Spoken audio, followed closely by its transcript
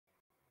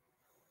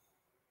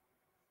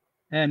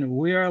And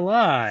we are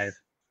live.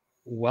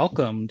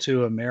 Welcome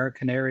to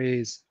American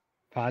Aries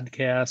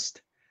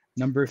podcast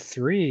number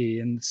 3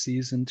 in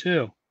season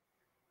 2.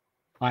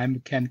 I'm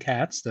Ken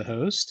Katz, the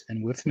host,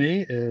 and with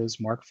me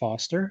is Mark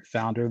Foster,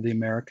 founder of the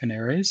American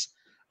Aries.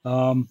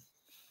 Um,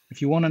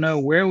 if you want to know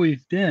where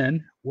we've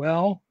been,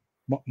 well,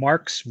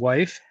 Mark's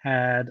wife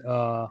had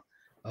a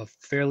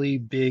fairly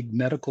big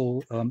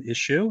medical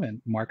issue,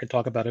 and Mark can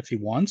talk about it if he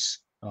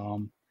wants.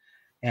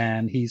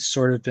 And he's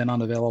sort of been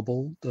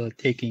unavailable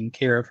taking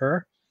care of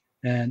her.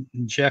 And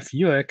Jeff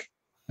Hewick,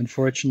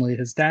 unfortunately,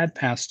 his dad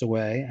passed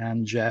away,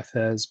 and Jeff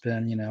has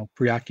been,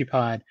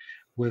 preoccupied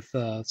with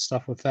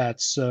stuff with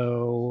that.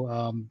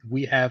 So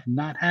we have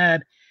not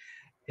had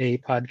a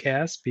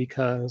podcast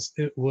because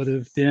it would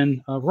have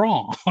been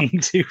wrong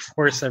to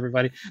force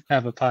everybody to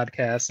have a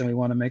podcast, and we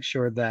want to make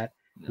sure that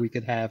we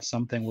could have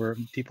something where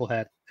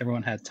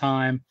everyone had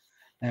time,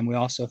 and we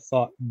also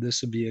thought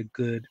this would be a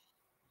good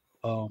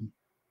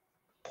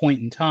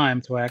point in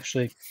time to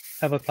actually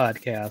have a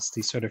podcast.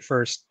 The sort of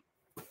first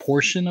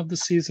portion of the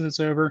season is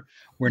over.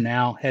 We're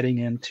now heading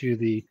into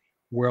the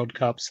World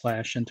Cup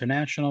 /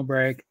 international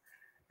break,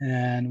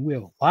 and we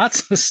have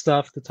lots of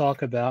stuff to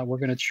talk about. We're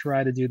going to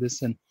try to do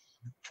this in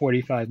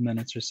 45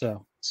 minutes or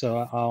so. So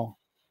I'll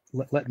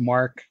let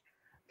Mark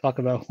talk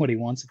about what he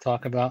wants to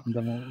talk about, and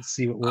then we'll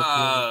see what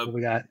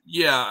we got.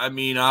 Yeah, I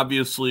mean,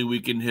 obviously we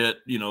can hit,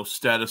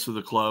 status of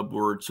the club,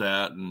 where it's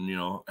at, and,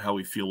 how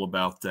we feel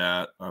about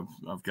that.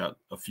 I've got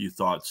a few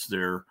thoughts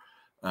there.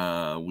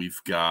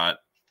 We've got,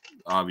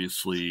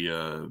 obviously,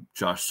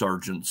 Josh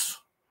Sargent's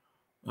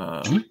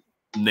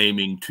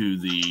naming to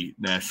the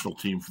national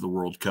team for the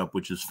World Cup,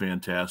 which is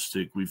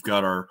fantastic. We've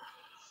got our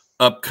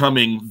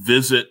upcoming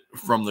visit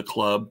from the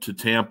club to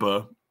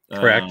Tampa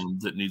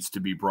that needs to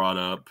be brought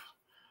up.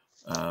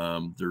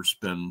 There's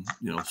been,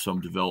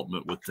 some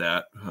development with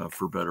that,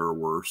 for better or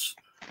worse.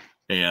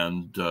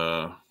 And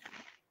I'm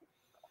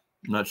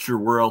not sure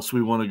where else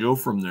we want to go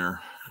from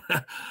there.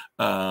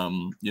 I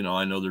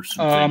know there's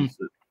some things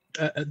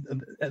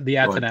that the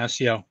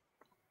Atanasio.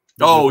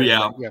 Oh,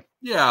 yeah. Right.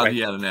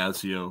 The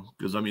Atanasio,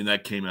 because,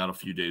 that came out a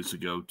few days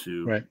ago,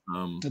 too. Right.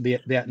 The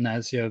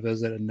Atanasio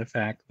visit, and the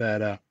fact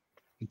that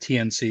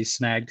TNC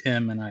snagged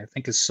him, and I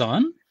think his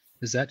son.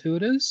 Is that who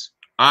it is?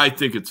 I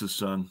think it's his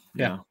son.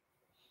 Yeah.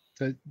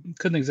 So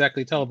couldn't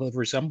exactly tell, but the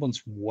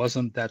resemblance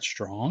wasn't that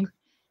strong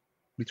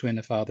between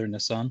the father and the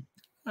son.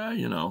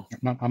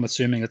 I'm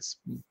assuming it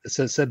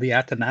said the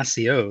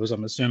Atanasios.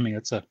 I'm assuming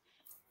it's a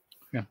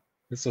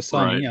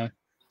son. Right. Yeah.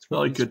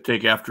 Well, he could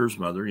take after his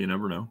mother. You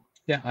never know.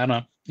 Yeah, I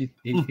don't know.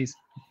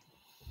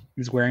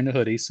 He's wearing the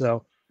hoodie.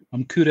 So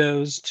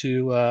kudos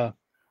to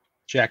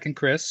Jack and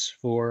Chris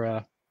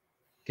for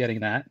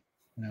getting that.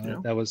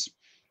 That was,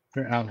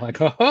 I'm like,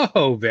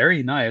 oh,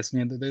 very nice.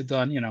 They've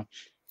done,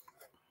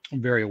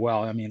 very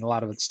well. A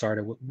lot of it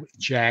started with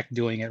Jack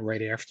doing it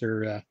right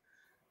after a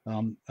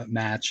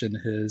match in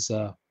his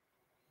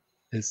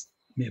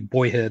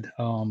boyhood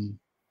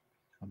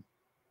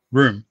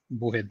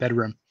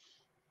bedroom,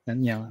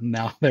 and now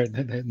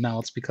now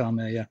it's become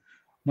a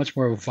much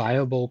more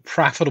viable,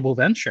 profitable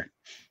venture,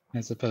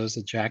 as opposed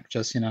to Jack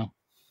just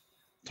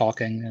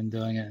talking and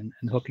doing it and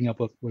hooking up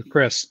with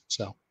Chris.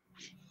 So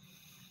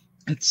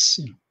it's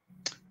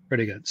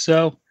pretty good.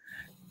 So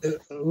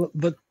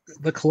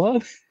the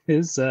club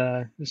is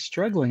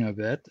struggling a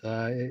bit.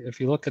 If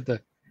you look at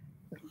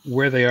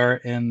where they are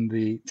in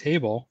the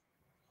table,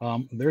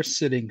 they're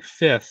sitting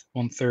 5th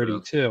on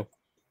 32,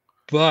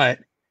 but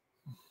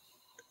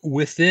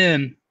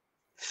within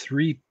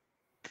 3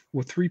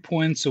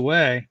 points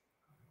away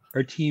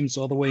are teams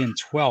all the way in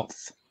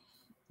 12th.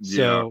 Yeah.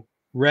 So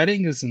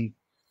Reading is in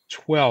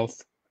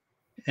 12th,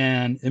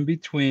 and in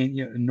between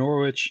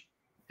Norwich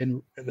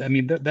and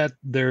that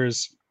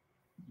there's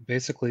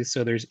basically,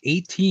 so there's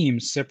 8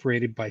 teams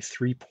separated by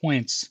 3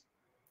 points.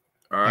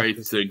 I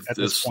think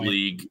this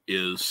league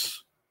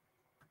is,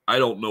 I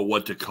don't know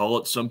what to call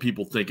it. Some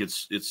people think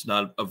it's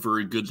not a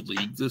very good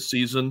league this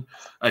season.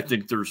 I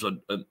think there's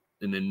an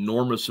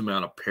enormous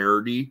amount of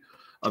parity.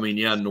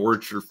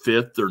 Norwich are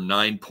 5th. They're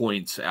 9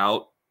 points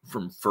out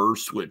from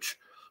first, which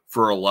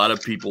for a lot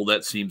of people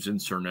that seems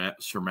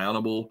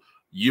insurmountable.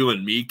 You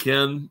and me,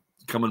 Ken,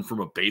 coming from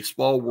a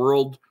baseball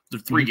world, they're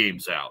 3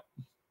 games out.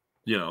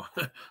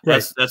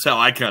 That's how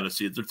I kind of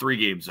see it. They're 3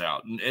 games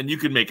out, and you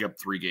can make up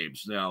 3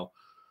 games. Now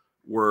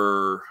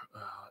we're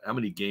how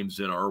many games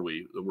in are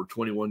we? We're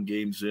 21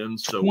 games in.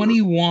 So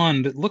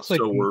 21. It looks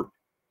like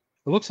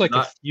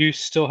you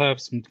still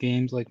have some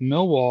games like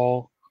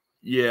Millwall.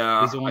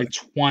 Yeah, is on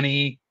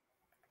 20.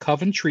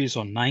 Coventry's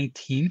on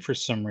 19 for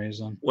some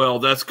reason. Well,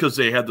 that's because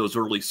they had those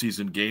early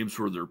season games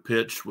where their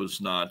pitch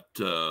was not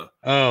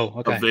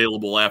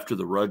available after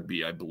the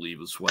rugby, I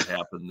believe is what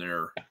happened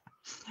there.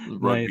 The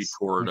rugby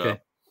tore it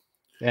up.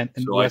 And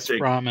so West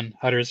Brom and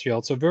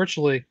Huddersfield. So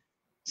virtually,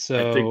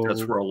 I think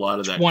that's where a lot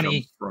of that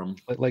comes from.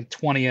 Like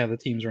 20 of the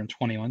teams are in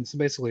 21. So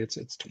basically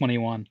it's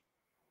 21.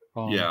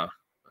 Yeah.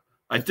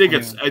 I think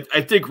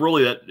I think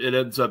really that it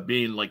ends up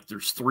being like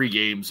there's 3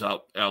 games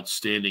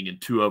outstanding,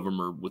 and 2 of them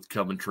are with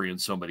Coventry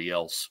and somebody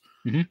else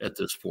at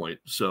this point.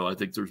 So I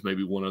think there's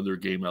maybe one other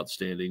game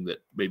outstanding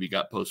that maybe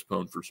got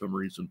postponed for some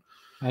reason.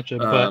 Gotcha,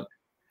 but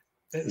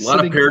a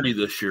lot of parity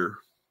this year.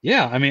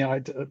 Yeah, I mean,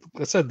 I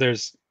said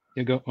there's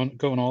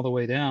going all the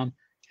way down,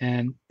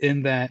 and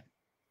in that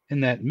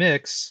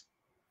mix,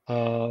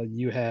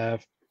 you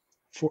have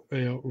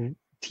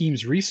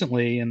teams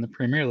recently in the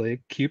Premier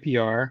League: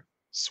 QPR,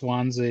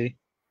 Swansea,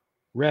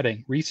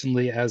 Reading.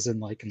 Recently, as in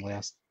like in the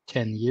last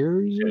 10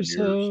 years or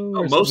so.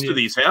 Oh, most of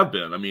these have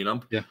been. I mean,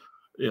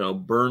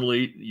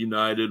 Burnley,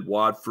 United,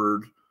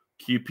 Watford,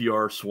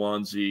 QPR,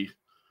 Swansea,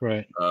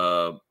 right?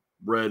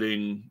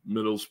 Reading,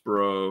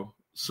 Middlesbrough,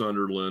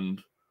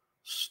 Sunderland,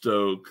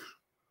 Stoke,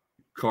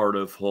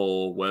 Cardiff,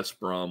 Hull, West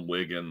Brom,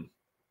 Wigan,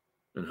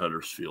 and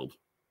Huddersfield.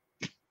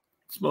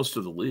 It's most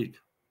of the league.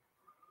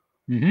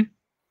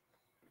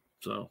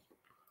 So,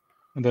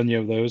 and then you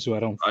have those who I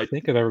don't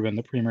think have ever been in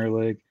the Premier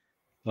League: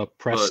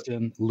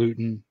 Preston,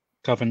 Luton,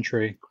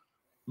 Coventry.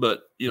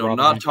 But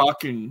not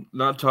talking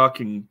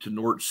to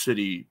Norwich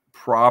City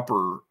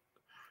proper.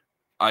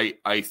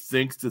 I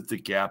think that the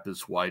gap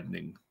is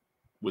widening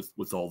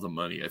with all the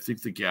money. I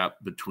think the gap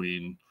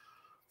between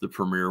the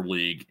Premier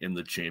League and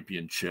the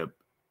Championship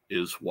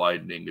is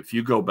widening. If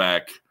you go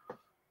back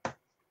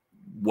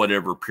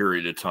whatever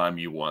period of time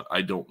you want,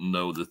 I don't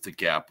know that the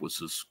gap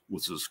was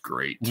as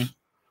great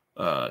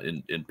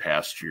in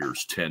past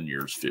years, 10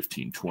 years,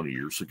 15, 20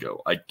 years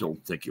ago. I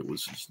don't think it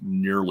was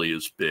nearly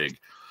as big.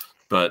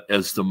 But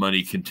as the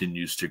money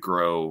continues to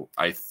grow,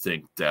 I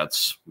think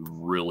that's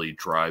really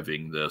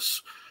driving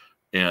this.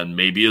 And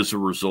maybe as a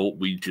result,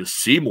 we just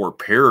see more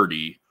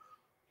parity.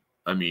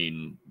 I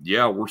mean,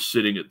 yeah, we're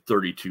sitting at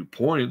 32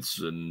 points,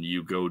 and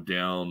you go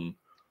down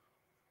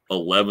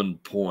 11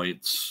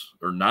 points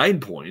or 9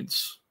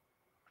 points,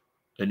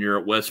 and you're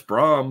at West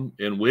Brom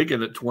and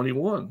Wigan at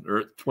 21 or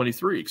at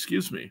 23,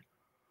 excuse me.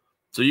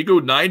 So you go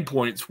 9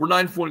 points. We're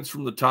 9 points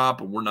from the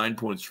top, and we're 9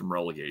 points from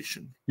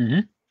relegation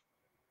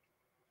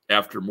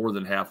after more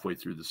than halfway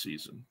through the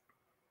season.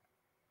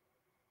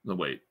 No,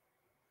 wait.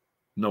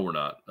 No, we're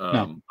not.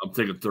 No. I'm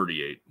thinking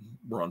 38.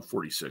 We're on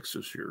 46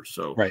 this year.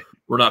 So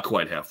we're not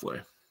quite halfway.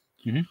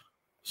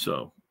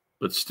 So,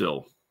 but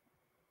still,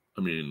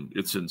 I mean,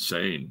 it's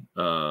insane.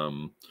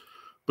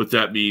 But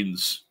that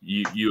means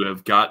you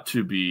have got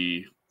to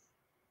be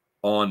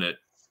on it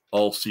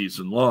all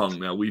season long.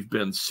 Now, we've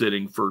been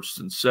sitting first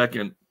and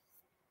second,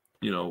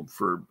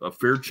 for a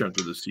fair chunk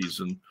of the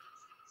season,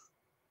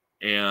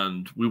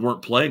 and we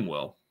weren't playing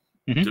well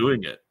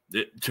doing it.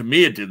 To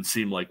me, it didn't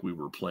seem like we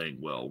were playing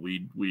well.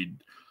 We'd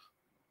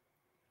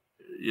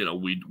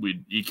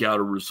eke out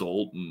a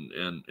result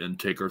and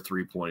take our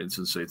 3 points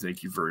and say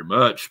thank you very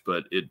much.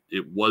 But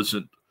it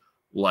wasn't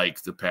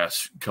like the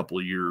past couple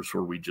of years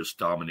where we just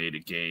dominate a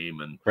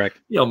game and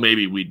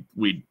maybe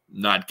we'd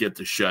not get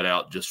the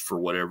shutout just for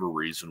whatever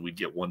reason. We'd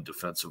get one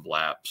defensive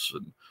lapse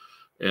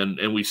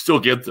and we still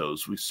get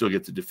those. We still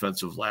get the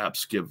defensive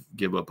lapse,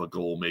 give up a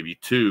goal, maybe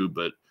 2,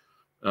 but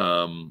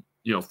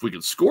if we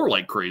can score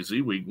like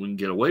crazy, we can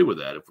get away with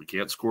that. If we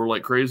can't score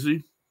like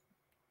crazy,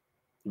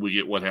 we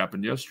get what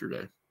happened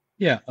yesterday.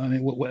 Yeah, I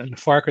mean, when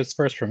Farke's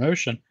first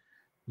promotion,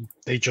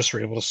 they just were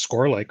able to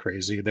score like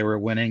crazy. They were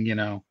winning,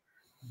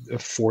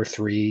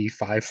 4-3,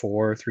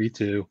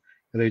 5-4,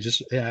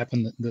 3-2. It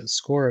happened to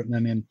score. I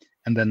mean,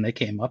 and then they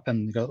came up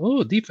and go,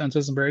 oh, defense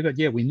isn't very good.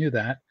 Yeah, we knew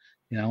that,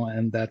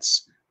 and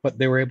that's but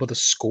they were able to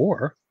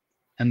score.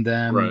 And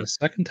then the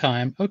second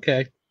time,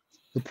 okay.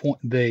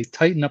 They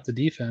tightened up the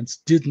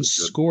defense, didn't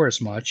score as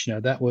much.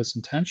 That was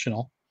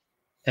intentional.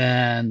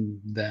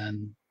 And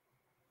then,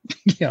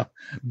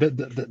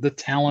 the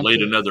talent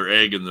laid another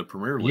egg in the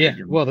Premier League.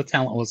 Yeah, well, the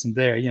talent wasn't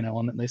there,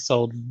 and then they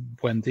sold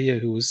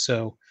Buendia, who was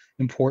so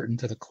important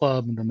to the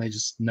club, and then they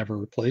just never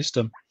replaced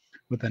him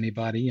with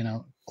anybody,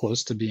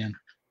 close to being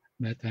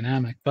that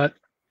dynamic. But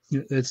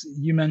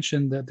you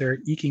mentioned that they're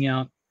eking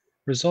out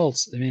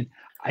results. I mean,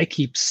 I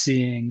keep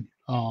seeing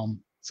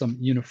some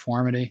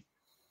uniformity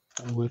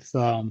with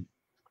the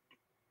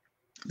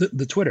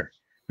Twitter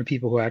for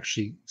people who are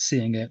actually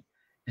seeing it,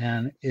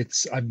 and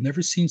I've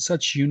never seen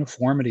such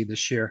uniformity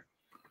this year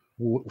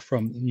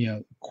from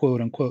quote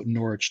unquote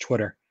Norwich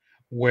Twitter,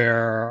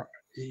 where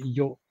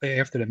you'll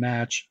after the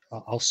match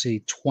I'll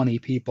see 20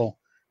 people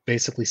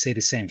basically say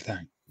the same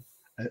thing.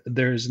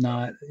 There's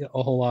not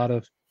a whole lot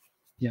of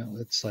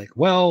it's like,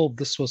 well,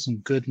 this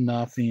wasn't good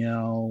enough,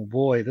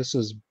 boy, this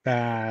is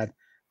bad,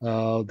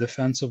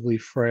 defensively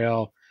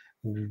frail.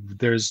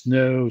 There's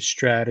no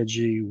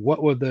strategy.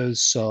 What were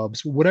those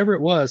subs? Whatever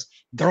it was,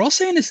 they're all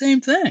saying the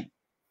same thing.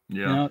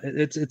 Yeah,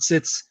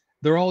 it's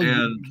they're all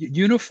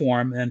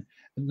uniform, and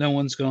no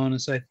one's going to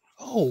say,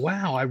 "Oh,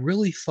 wow, I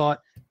really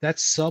thought that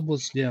sub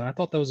was, I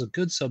thought that was a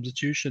good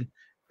substitution.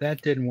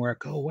 That didn't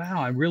work. Oh,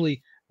 wow, I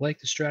really like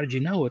the strategy."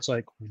 No, it's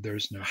like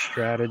there's no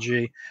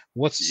strategy.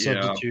 What's the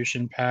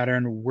substitution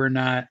pattern? We're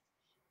not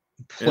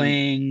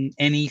playing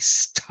any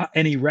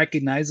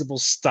recognizable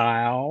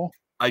style.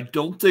 I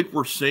don't think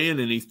we're saying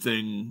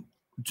anything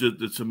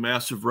it's a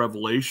massive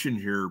revelation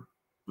here,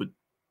 but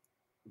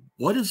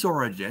what is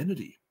our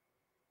identity?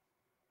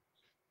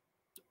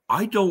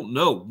 I don't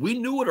know. We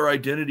knew what our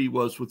identity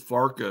was with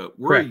Farka.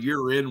 We're Correct. a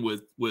year in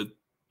with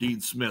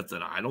Dean Smith,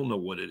 and I don't know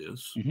what it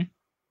is. Mm-hmm.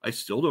 I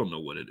still don't know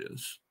what it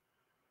is.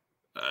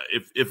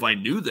 If I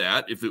knew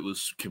that, if it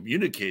was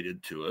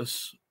communicated to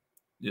us,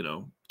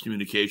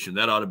 communication,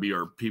 that ought to be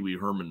our Pee Wee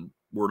Herman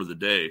word of the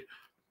day.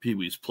 Pee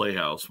Wee's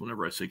Playhouse.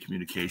 Whenever I say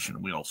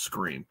communication, we all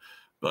scream.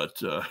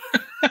 But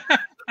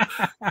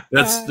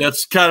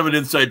that's kind of an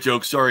inside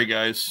joke. Sorry,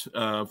 guys,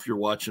 if you're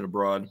watching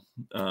abroad.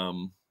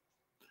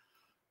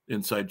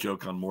 Inside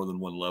joke on more than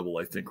one level,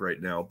 I think,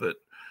 right now. But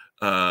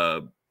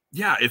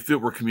yeah, if it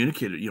were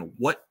communicated,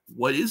 what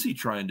is he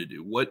trying to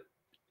do? What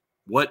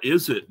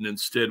is it? And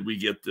instead we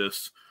get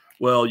this,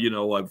 well,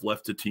 I've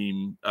left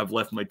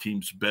my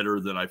teams better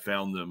than I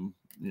found them,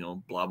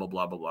 blah, blah,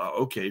 blah, blah, blah.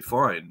 Okay,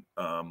 fine.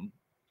 How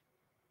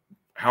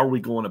are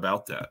we going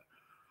about that?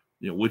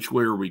 Which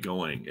way are we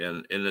going?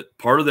 And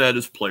part of that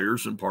is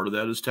players and part of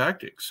that is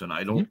tactics. And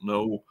I don't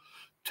know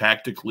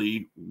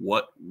tactically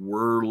what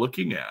we're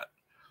looking at.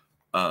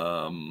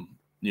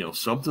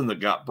 Something that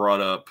got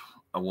brought up,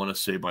 I want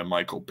to say by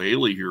Michael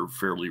Bailey here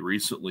fairly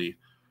recently,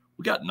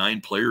 we got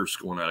 9 players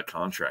going out of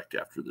contract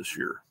after this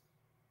year.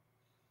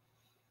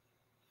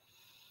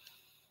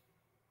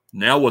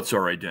 Now what's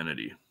our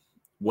identity?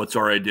 What's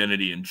our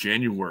identity in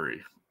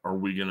January? Are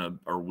we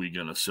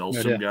gonna sell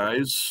some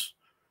guys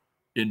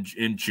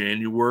in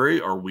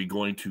January? Are we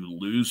going to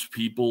lose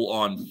people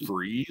on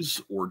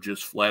freeze or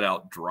just flat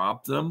out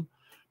drop them?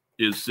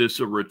 Is this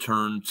a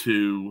return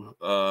to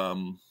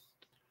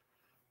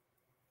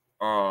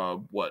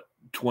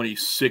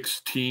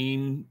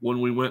 2016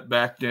 when we went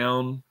back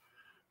down,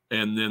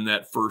 and then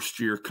that first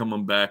year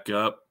coming back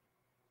up,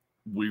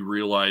 we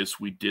realized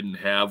we didn't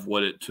have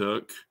what it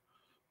took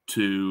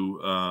to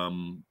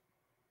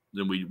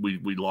then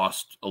we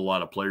lost a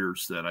lot of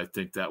players. Then I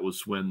think that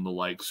was when the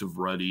likes of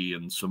Ruddy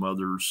and some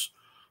others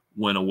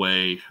went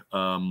away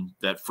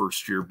that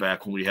first year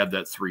back when we had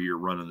that 3-year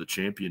run in the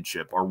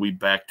championship. Are we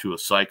back to a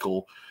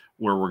cycle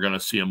where we're going to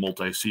see a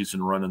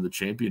multi-season run in the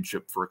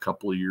championship for a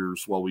couple of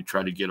years while we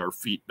try to get our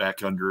feet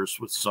back under us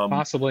with some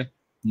possibly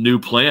new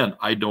plan?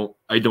 I don't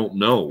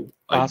know.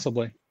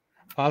 Possibly.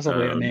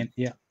 I mean,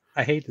 yeah,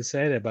 I hate to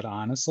say that, but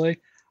honestly,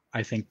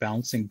 I think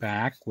bouncing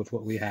back with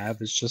what we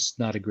have is just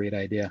not a great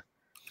idea.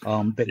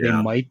 They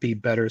might be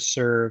better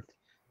served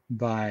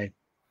by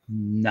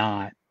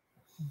not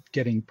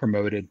getting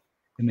promoted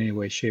in any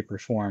way, shape, or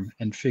form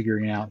and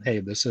figuring out,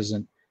 hey, this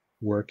isn't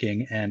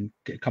working, and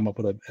come up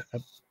with a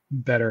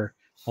better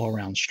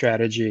all-around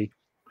strategy.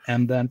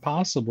 And then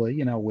possibly,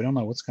 we don't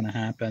know what's going to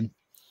happen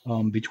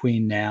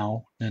between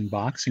now and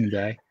Boxing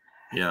Day.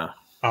 Yeah.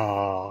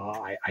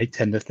 I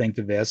tend to think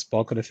the vast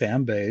bulk of the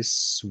fan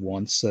base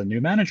wants a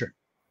new manager.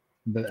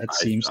 But that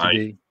seems to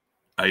be.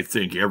 I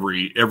think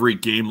every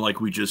game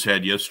like we just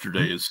had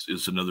yesterday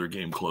is another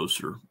game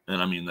closer.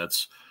 And I mean,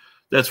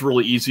 that's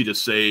really easy to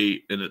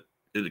say, and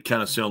it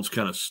kind of sounds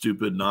kind of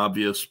stupid and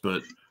obvious,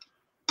 but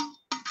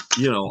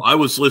I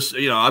was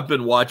listening, I've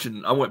been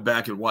watching, I went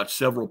back and watched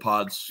several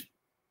pods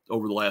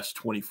over the last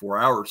 24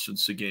 hours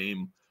since the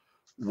game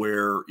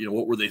where,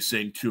 what were they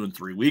saying 2 and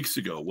 3 weeks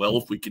ago? Well,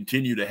 if we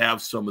continue to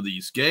have some of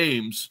these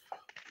games,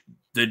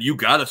 then you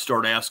got to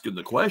start asking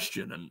the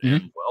question.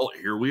 And well,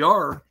 here we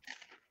are.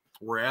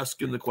 We're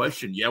asking the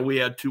question. Yeah, we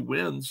had 2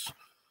 wins,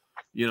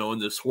 in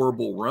this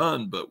horrible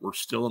run, but we're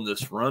still in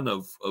this run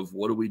of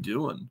what are we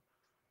doing?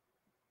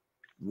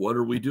 What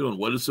are we doing?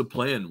 What is the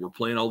plan? We're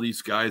playing all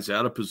these guys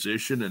out of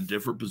position in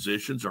different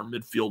positions. Our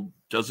midfield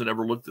doesn't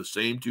ever look the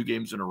same 2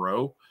 games in a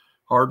row,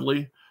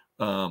 hardly.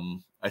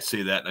 I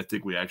say that, and I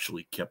think we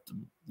actually kept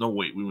them. No,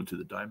 wait, we went to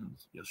the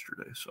Diamonds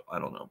yesterday, so I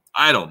don't know.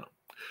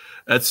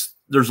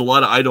 There's a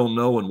lot of I don't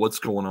know and what's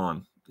going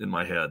on in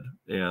my head,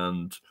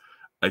 and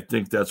I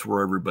think that's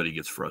where everybody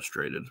gets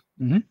frustrated.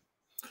 Mm-hmm.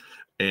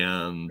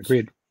 And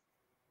agreed.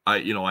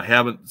 I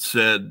haven't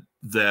said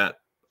that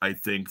I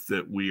think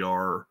that we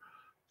are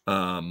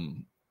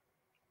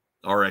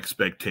our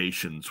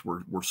expectations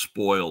we're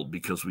spoiled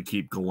because we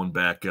keep going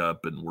back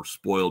up, and we're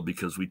spoiled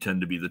because we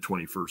tend to be the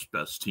 21st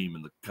best team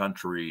in the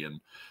country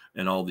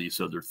and all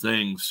these other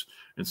things.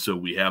 And so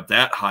we have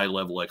that high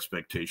level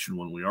expectation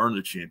when we are in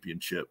the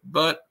championship.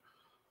 But,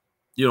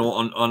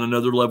 on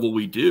another level,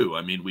 we do.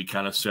 I mean, we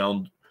kind of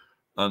sound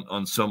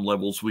on some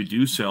levels, we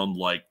do sound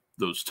like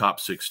those top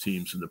 6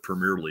 teams in the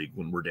Premier League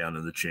when we're down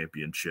in the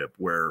championship,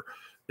 where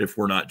if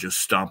we're not just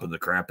stomping the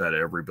crap out of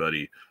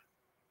everybody,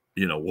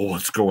 well,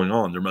 what's going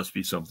on? There must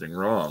be something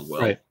wrong.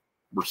 Well, right.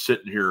 We're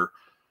sitting here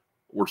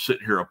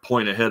a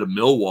point ahead of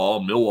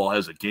Millwall. Millwall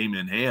has a game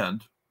in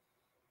hand,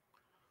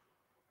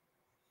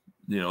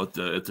 at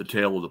the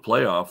tail of the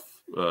playoff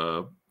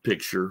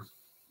picture.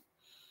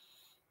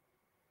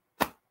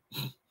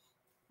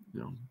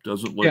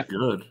 Doesn't look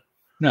good.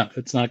 No,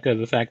 it's not good.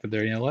 The fact that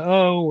they're,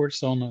 we're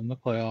still not in the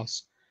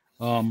playoffs.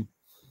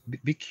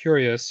 Be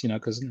curious,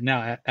 because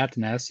now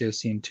Atanasio has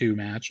seen 2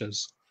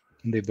 matches,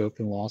 and they've both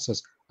been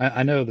losses.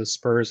 I know the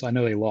Spurs, I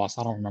know they lost.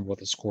 I don't remember what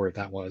the score of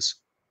that was.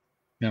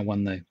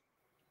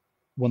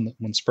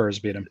 when Spurs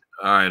beat them.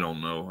 I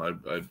don't know.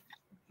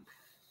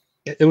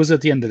 It was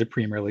at the end of the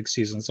Premier League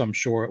season, so I'm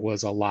sure it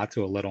was a lot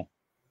to a little.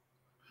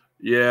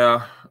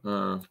 Yeah.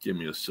 Give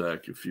me a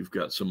sec if you've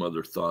got some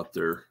other thought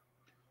there.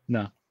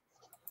 No.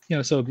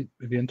 So it'd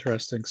be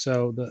interesting.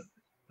 So the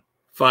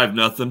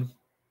 5-0.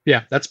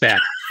 Yeah, that's bad.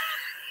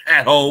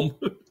 At home.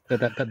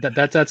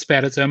 That's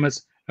bad. It's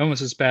almost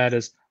as bad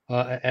as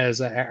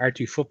our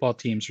two football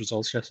teams'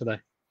 results yesterday.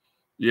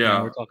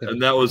 Yeah,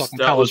 and that was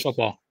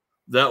football.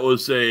 That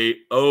was a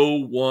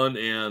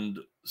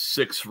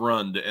 0-1-6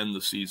 run to end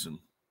the season.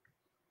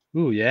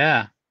 Ooh,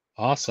 yeah,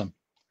 awesome.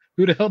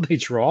 Who the hell did they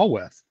draw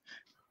with?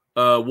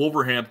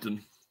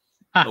 Wolverhampton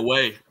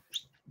away.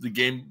 The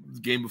game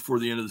before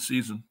the end of the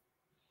season.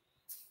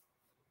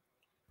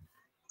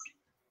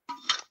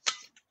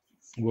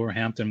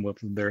 Wolverhampton with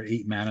their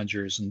 8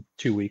 managers in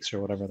 2 weeks or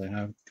whatever they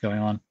have going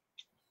on.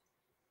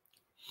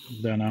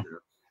 Don't know.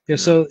 Yeah,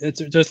 so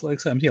it's just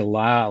like I'm seeing a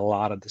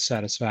lot of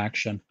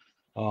dissatisfaction,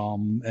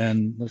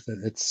 and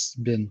it's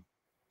been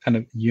kind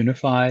of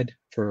unified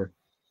for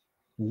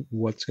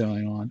what's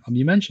going on.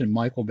 You mentioned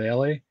Michael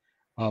Bailey.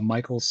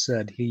 Michael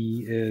said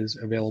he is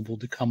available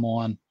to come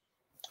on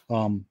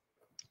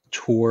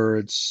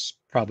towards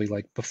probably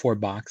like before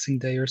Boxing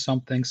Day or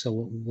something.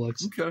 So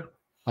let's okay.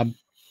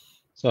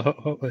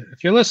 So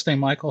if you're listening,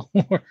 Michael,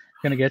 we're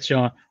gonna get you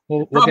on.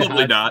 We'll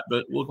probably not,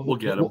 but we'll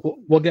get him.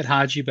 We'll get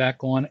Haji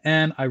back on,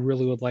 and I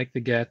really would like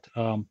to get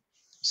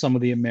some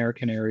of the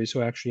American areas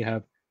who actually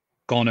have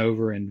gone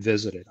over and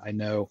visited. I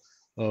know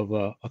of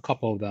a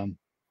couple of them.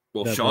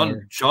 Well,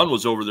 Sean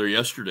was over there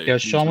yesterday. Yeah,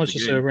 Sean was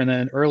just over, and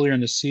then earlier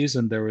in the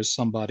season there was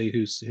somebody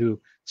who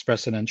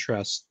expressed an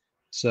interest.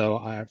 So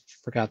I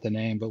forgot the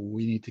name, but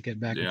we need to get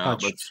back in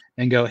touch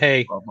and go,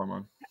 hey,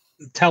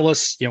 tell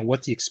us,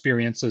 what the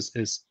experience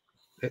is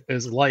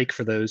like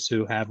for those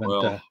who haven't.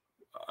 Well,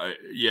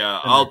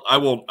 I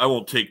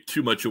won't take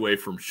too much away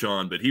from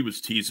Sean, but he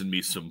was teasing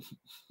me some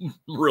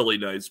really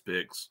nice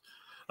pics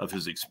of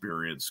his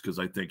experience because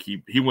I think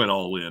he went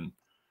all in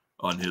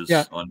on his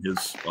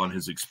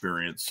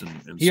experience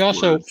and he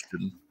also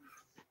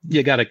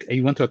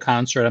he went to a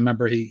concert. I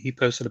remember he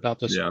posted about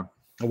this a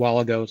while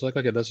ago. It's like,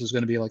 okay, this is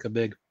going to be like a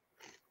big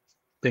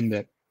thing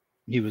that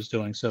he was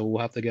doing. So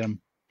we'll have to get him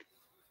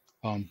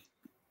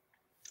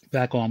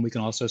back on. We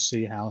can also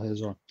see how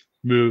his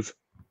move,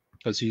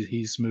 because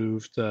he's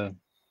moved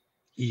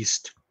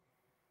east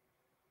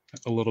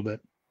a little bit.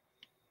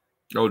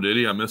 Oh, did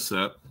he? I missed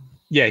that.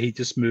 Yeah, he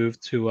just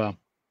moved to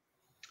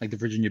like the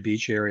Virginia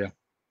Beach area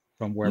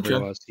from wherever he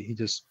was. He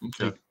just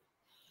set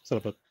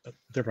up a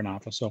different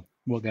office, so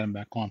we'll get him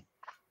back on.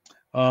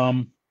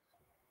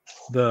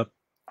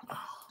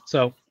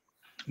 So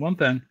one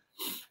thing,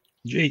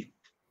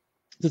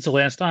 since the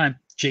last time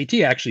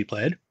JT actually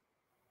played,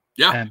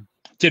 and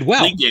did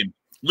well.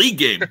 League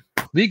game,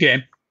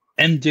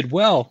 and did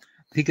well.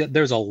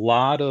 There's a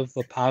lot of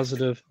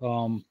positive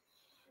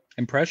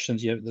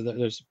impressions.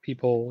 There's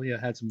people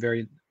had some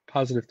very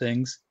positive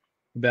things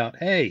about.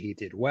 Hey, he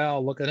did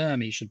well. Look at him.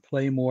 He should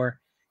play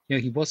more.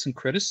 He wasn't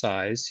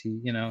criticized.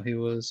 He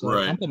was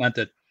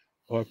complimented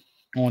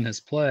on his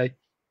play.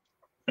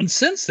 And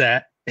since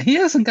that, he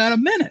hasn't got a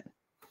minute.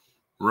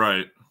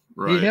 Right.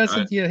 He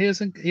hasn't. He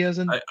hasn't.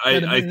 Got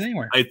a minute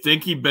anywhere. I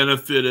think he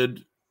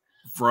benefited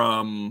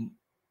from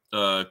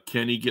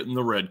Kenny getting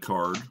the red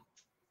card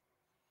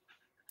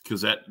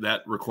because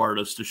that required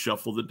us to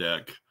shuffle the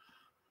deck.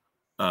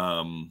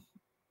 And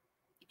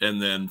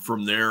then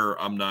from there,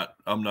 I'm not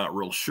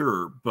real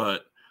sure.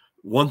 But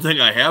one thing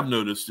I have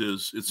noticed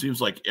is it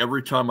seems like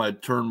every time I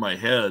turn my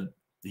head,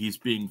 he's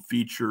being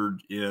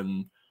featured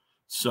in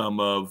some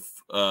of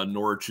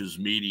Norwich's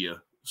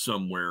media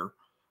somewhere.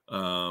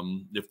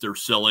 If they're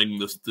selling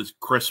this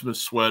Christmas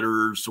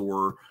sweaters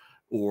or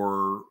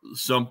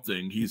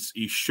something, he's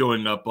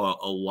showing up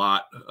a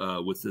lot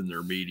within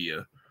their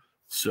media.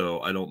 So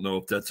I don't know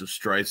if that's a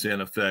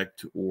Streisand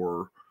effect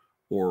or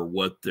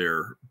what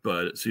there,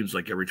 but it seems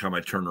like every time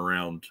I turn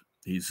around,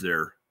 he's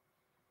there.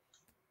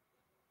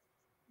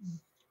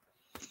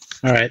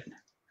 All right.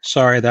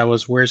 Sorry, that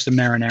was where's the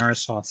marinara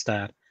sauce,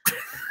 Dad?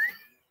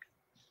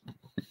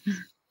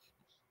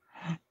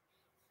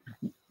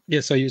 Yeah,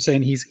 so you're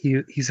saying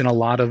he's in a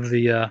lot of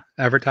the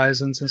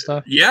advertisements and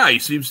stuff? Yeah, he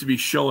seems to be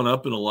showing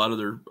up in a lot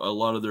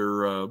of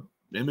their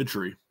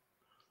imagery.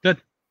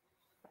 Good.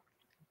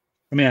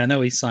 I mean, I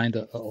know he signed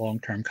a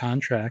long-term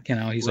contract.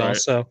 He's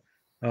also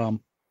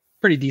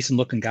pretty decent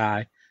looking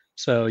guy.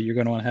 So you're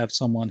going to want to have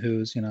someone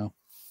who's,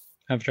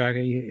 have track.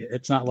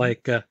 It's not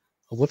like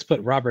let's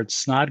put Robert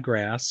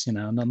Snodgrass.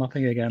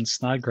 Nothing against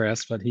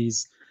Snodgrass, but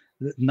he's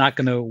not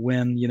going to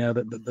win.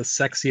 The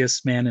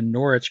sexiest man in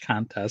Norwich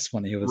contest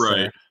when he was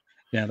there.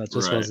 Yeah, that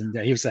just wasn't.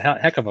 He was a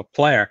heck of a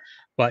player,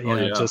 but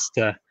just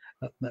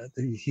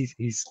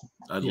he's.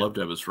 I'd love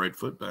to have his right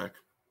foot back.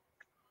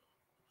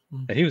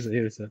 He was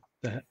a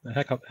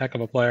heck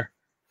of a player.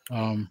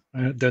 I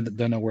don't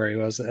know where he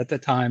was at the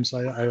time,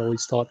 so I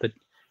always thought that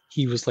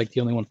he was like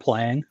the only one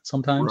playing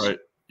sometimes. Right.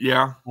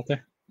 Yeah.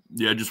 Okay.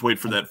 Yeah. Just wait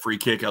for that free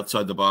kick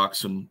outside the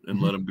box and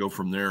let him go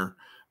from there.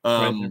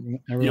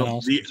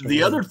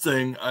 The other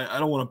thing, I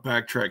don't want to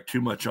backtrack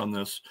too much on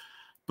this,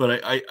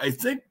 but I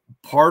think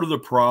part of the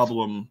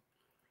problem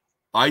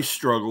I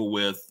struggle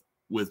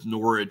with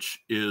Norwich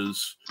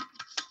is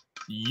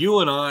you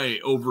and I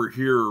over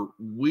here,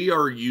 we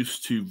are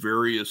used to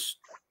various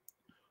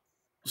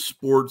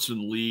sports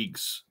and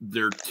leagues,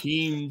 their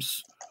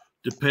teams,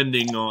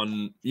 depending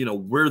on,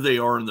 where they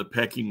are in the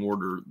pecking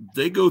order,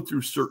 they go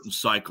through certain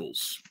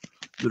cycles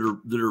that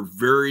are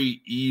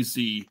very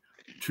easy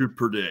to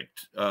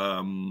predict.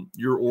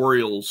 Your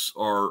Orioles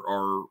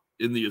are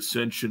in the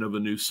ascension of a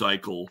new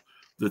cycle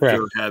that Correct.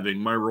 They're having.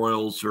 My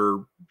Royals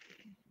are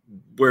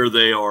where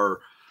they are.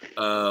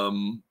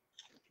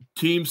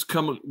 Teams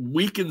come,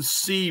 we can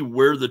see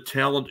where the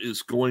talent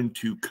is going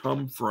to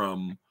come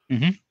from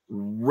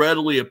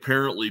readily,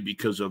 apparently,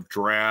 because of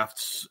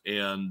drafts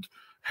and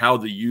how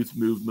the youth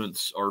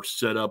movements are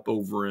set up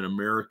over in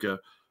America.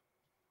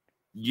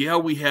 Yeah,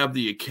 we have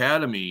the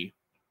academy,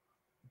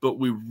 but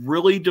we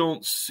really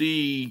don't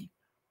see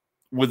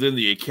within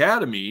the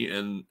academy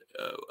and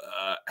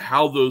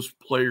how those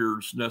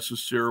players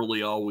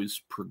necessarily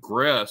always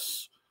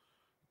progress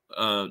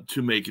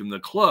to making the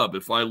club.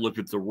 If I look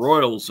at the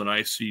Royals and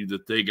I see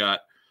that they got,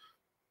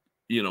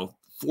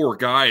 4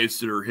 guys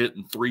that are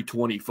hitting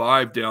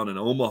 325 down in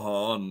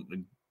Omaha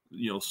and,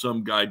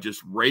 some guy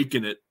just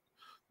raking it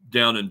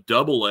down in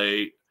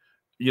Double-A,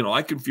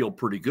 I can feel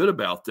pretty good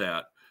about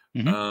that.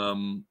 We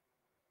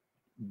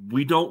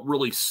don't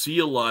really see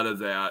a lot of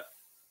that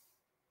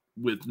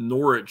with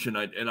Norwich, and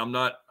I'm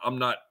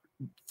not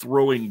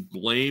throwing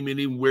blame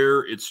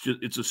anywhere.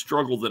 It's a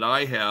struggle that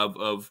I have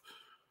of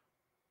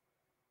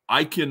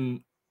I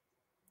can,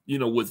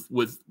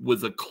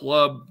 with a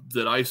club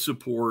that I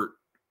support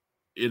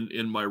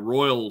in my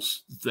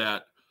Royals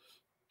that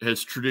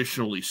has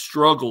traditionally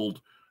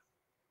struggled,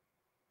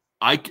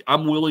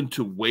 I'm willing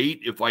to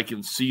wait if I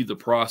can see the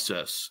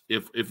process.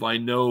 If I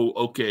know,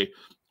 okay,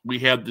 we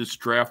had this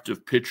draft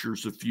of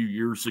pitchers a few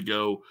years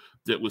ago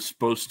that was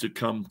supposed to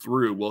come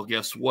through. Well,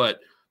 guess what?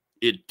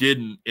 It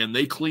didn't, and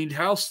they cleaned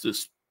house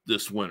this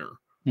winter.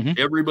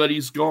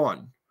 Everybody's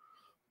gone.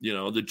 The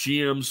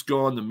GM's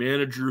gone, the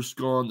manager's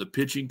gone, the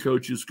pitching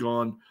coach is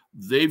gone.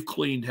 They've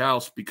cleaned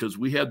house because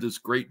we had this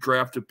great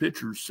draft of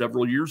pitchers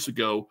several years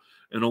ago,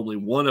 and only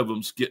one of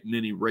them's getting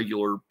any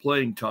regular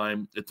playing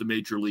time at the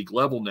major league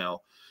level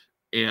now.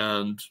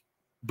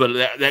 But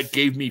that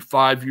gave me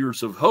 5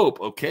 years of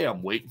hope. Okay,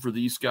 I'm waiting for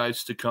these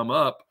guys to come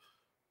up.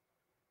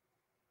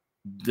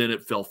 Then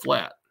it fell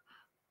flat.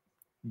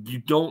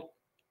 The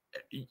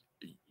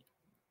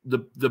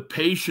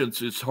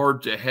patience is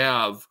hard to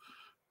have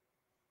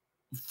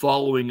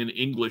following an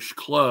English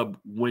club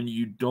when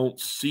you don't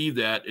see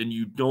that and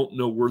you don't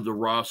know where the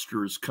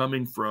roster is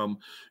coming from.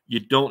 You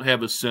don't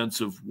have a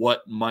sense of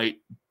what might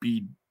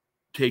be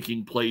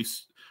taking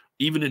place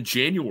even in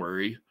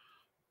January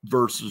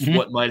versus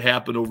what might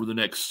happen over the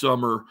next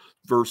summer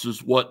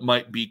versus what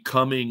might be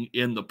coming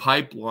in the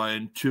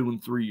pipeline 2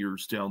 and 3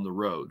 years down the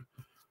road.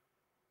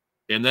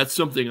 And that's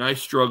something I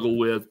struggle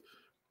with.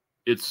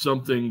 It's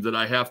something that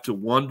I have to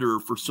wonder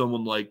for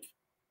someone like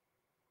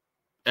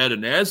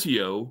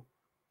Atanasio,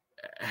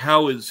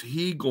 how is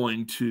he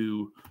going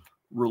to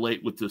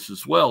relate with this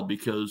as well?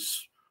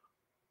 Because,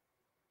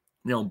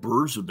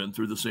 Brewers have been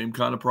through the same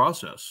kind of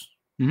process.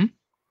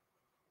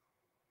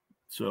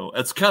 So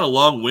that's kind of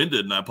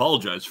long-winded, and I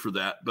apologize for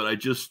that. But I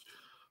just,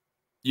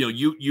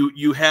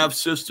 you have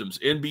systems.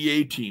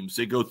 NBA teams,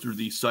 they go through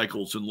these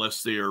cycles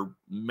unless they are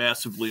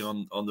massively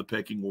on the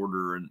pecking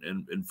order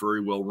and very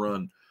well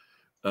run.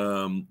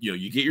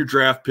 You get your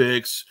draft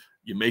picks,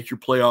 you make your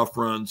playoff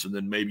runs, and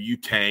then maybe you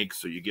tank,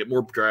 so you get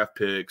more draft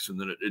picks,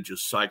 and then it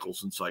just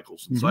cycles and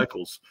cycles and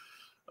cycles.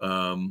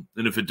 And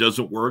if it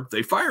doesn't work,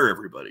 they fire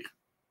everybody.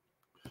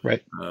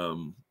 Right.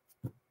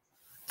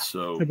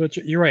 But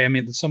you're right. I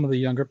mean, some of the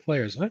younger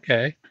players,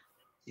 okay.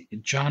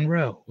 John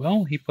Rowe,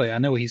 well, I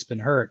know he's been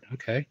hurt.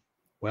 Okay.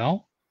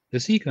 Well,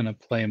 is he going to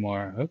play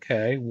more?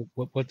 Okay.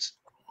 What's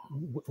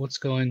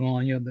going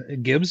on?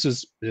 Gibbs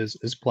is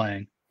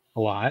playing a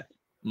lot.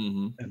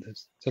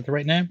 Is that the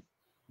right name?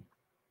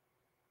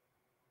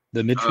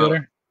 The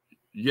midfielder?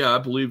 Yeah, I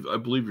believe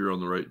you're on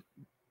the right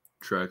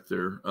track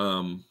there.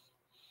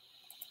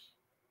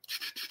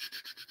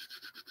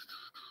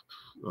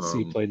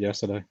 He played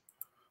yesterday.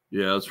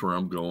 Yeah, that's where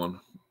I'm going.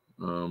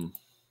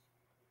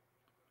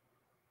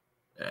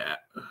 That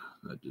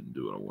didn't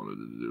do what I wanted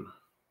to do.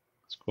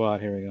 Squad,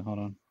 here we go. Hold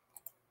on.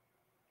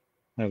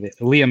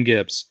 Liam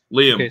Gibbs.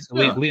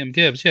 Liam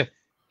Gibbs, yeah.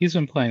 He's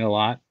been playing a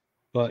lot,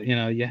 but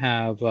you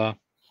have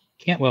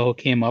Cantwell who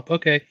came up.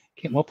 Okay,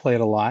 Cantwell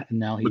played a lot, and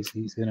now he's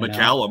in and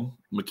out.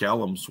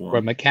 McCallum's one.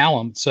 Right,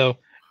 McCallum. So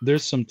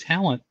there's some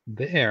talent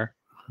there,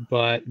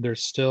 but they're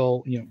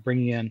still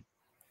bringing in.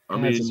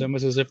 It's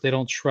almost as if they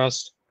don't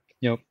trust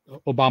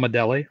Obama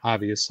Dele,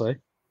 obviously.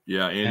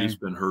 Yeah, Andy's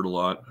been hurt a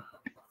lot.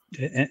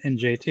 And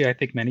JT, I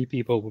think many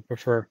people would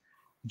prefer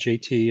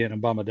JT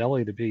and Obama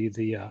Dele to be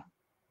the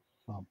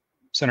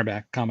center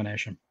back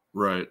combination.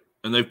 Right,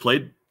 and they've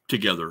played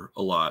together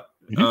a lot.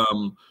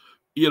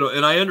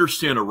 and I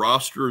understand a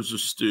roster is a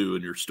stew,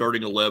 and you're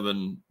starting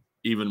 11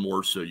 even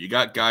more so. You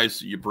got guys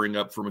that you bring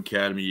up from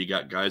academy, you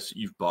got guys that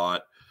you've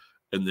bought,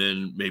 and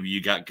then maybe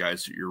you got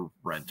guys that you're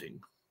renting,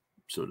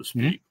 so to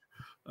speak.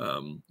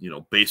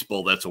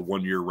 Baseball, that's a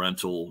 1-year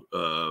rental.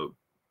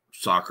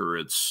 Soccer,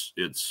 it's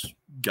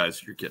guys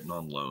that you're getting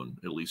on loan,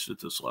 at least at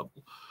this level.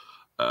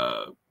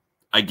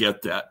 I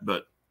get that,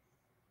 but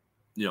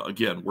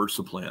again, where's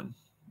the plan?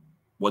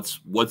 What's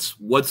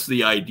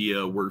the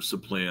idea? Where's the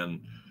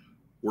plan?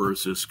 Where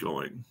is this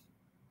going?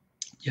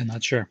 Yeah,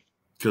 not sure.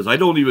 Because I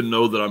don't even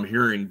know that I'm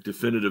hearing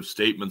definitive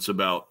statements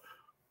about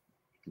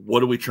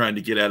what are we trying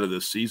to get out of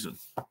this season.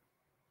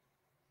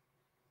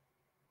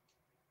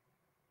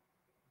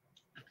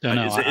 Don't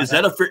know. Is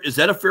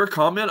that a fair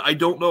comment? I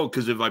don't know,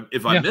 because if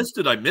I missed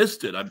it, I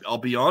missed it. I'll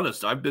be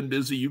honest. I've been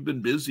busy. You've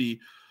been busy.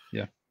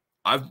 Yeah.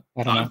 I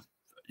don't know.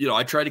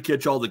 I try to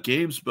catch all the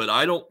games, but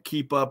I don't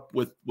keep up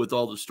with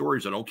all the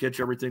stories. I don't catch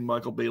everything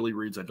Michael Bailey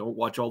reads. I don't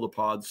watch all the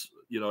pods,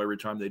 every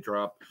time they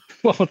drop.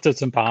 Well,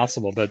 it's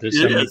impossible, but there's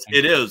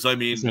it is. I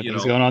mean,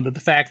 what's going on. The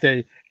fact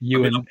that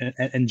you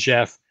and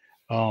Jeff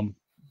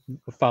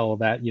follow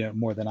that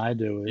more than I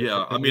do.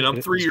 Yeah,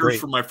 I'm 3 years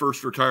from my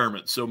first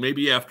retirement, so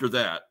maybe after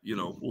that,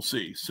 we'll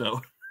see. So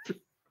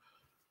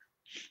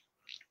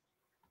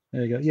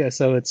there you go. Yeah,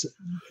 so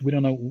we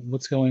don't know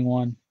what's going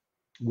on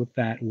with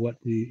that. What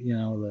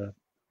the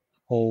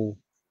whole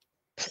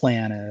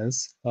plan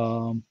is.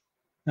 All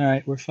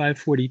right, we're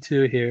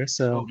 5:42 here.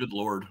 So good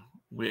Lord,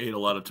 we ate a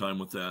lot of time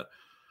with that.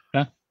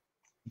 Yeah,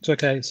 it's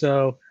okay.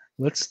 So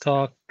let's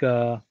talk.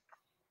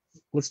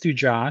 Let's do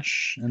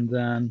Josh, and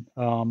then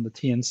the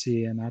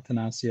TNC and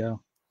Atanasio.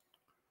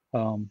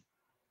 And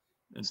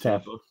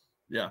stuff. Tampa.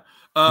 Yeah.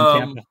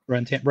 Tampa.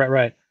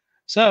 Right.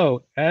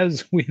 So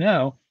as we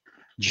know,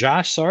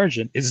 Josh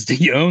Sargent is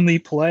the only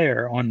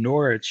player on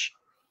Norwich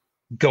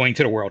going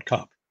to the World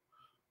Cup.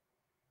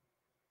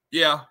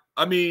 Yeah,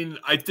 I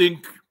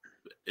think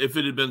if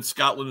it had been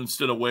Scotland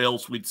instead of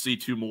Wales, we'd see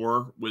 2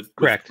 more with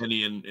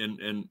Kenny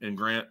and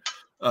Grant.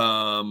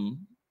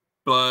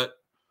 But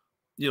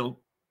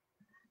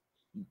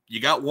you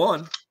got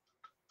 1.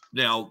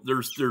 Now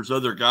there's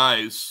other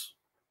guys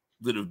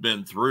that have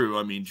been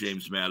through.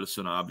 James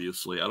Madison,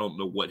 obviously. I don't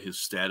know what his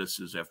status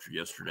is after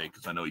yesterday,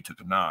 because I know he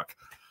took a knock.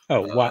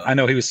 Oh, I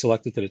know he was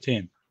selected to the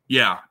team.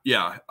 Yeah,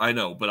 I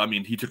know. But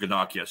he took a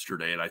knock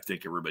yesterday, and I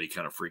think everybody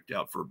kind of freaked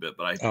out for a bit.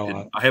 But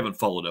I haven't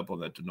followed up on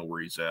that to know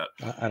where he's at.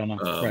 I don't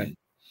know. Right.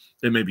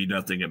 It may be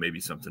nothing. It may be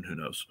something. Who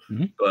knows?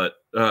 Mm-hmm. But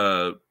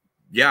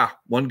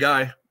 1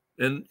 guy.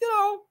 And,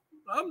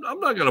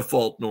 I'm not going to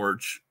fault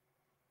Norwich,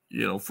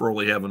 for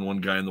only having 1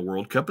 guy in the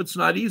World Cup. It's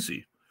not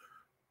easy.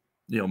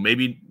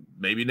 Maybe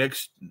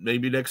next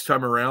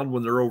time around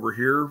when they're over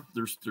here,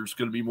 there's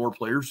going to be more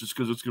players, just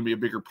because it's going to be a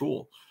bigger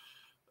pool.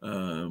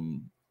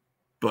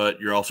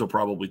 But you're also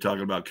probably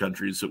talking about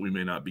countries that we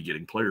may not be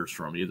getting players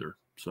from either.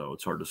 So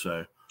it's hard to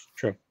say.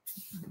 True.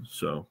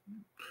 So,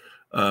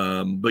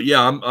 but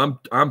yeah,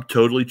 I'm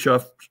totally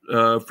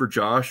chuffed for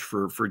Josh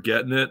for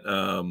getting it.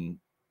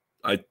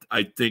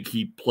 I think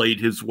he played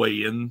his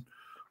way in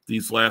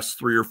these last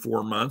 3 or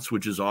 4 months,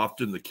 which is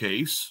often the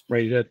case.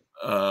 Right, he did.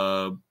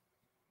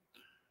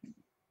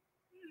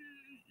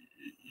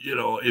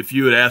 If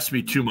you had asked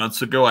me 2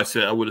 months ago,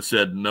 I would have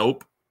said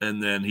nope.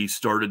 And then he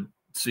started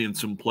seeing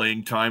some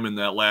playing time in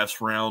that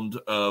last round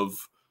of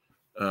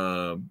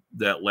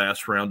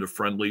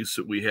friendlies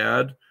that we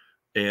had,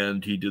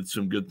 and he did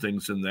some good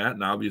things in that.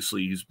 And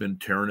obviously, he's been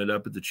tearing it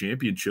up at the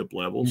championship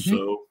level. Mm-hmm.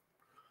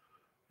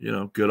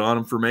 So, good on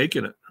him for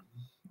making it.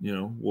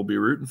 We'll be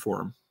rooting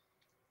for him.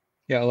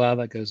 Yeah, a lot of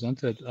that goes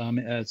into it.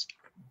 As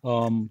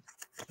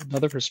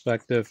another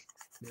perspective,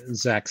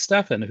 Zach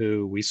Steffen,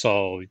 who we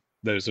saw,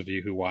 those of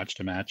you who watched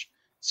a match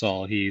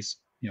saw, he's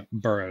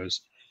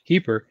Burrow's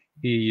keeper.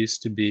 He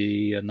used to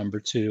be a number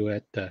 2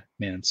 at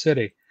Man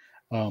City.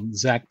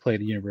 Zach played at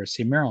the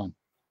University of Maryland,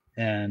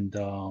 and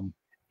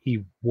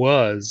he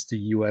was the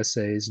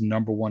USA's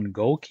number 1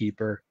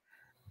 goalkeeper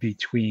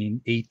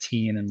between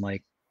 18 and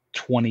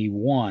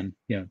 21,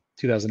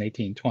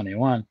 2018,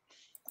 21.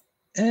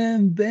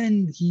 And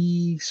then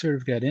he sort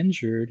of got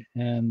injured,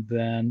 and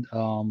then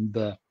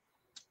the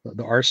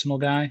Arsenal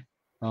guy,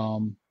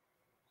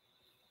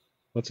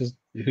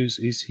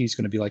 he's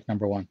going to be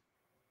number 1.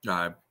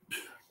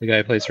 The guy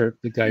who plays for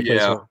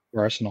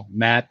Arsenal,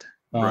 Matt.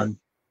 Right.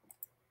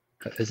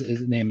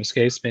 His name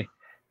escapes me.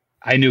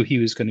 I knew he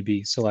was going to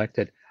be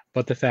selected,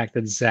 but the fact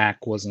that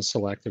Zach wasn't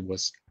selected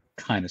was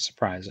kind of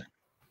surprising.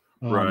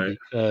 Right.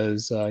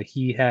 Because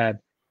he had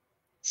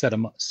set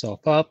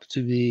himself up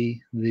to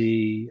be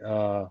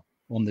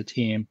on the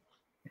team,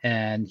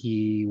 and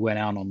he went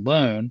out on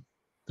loan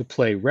to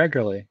play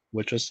regularly,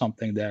 which was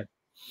something that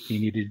he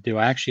needed to do.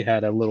 I actually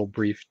had a little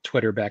brief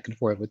Twitter back and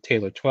forth with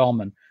Taylor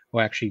Twellman, who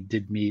actually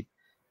did meet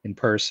in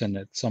person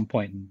at some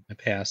point in the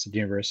past at the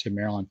University of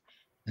Maryland.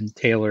 And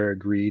Taylor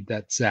agreed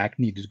that Zach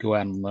needed to go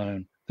out on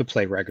loan to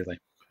play regularly.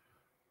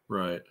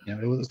 Right.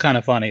 It was kind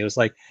of funny. It was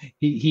like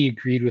he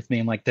agreed with me,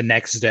 and the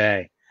next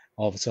day,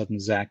 all of a sudden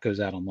Zach goes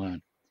out on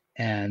loan,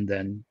 and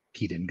then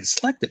he didn't get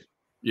selected.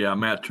 Yeah,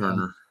 Matt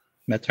Turner.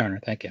 Matt Turner,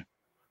 thank you.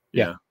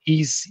 Yeah,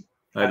 he's.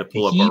 I had to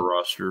pull up our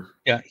roster.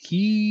 Yeah,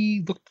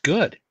 he looked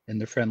good in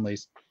the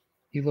friendlies.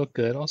 He looked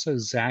good. Also,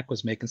 Zach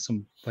was making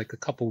a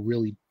couple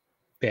really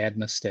bad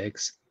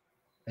mistakes,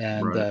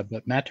 and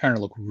but Matt Turner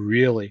looked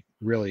really,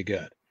 really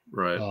good.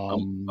 Right.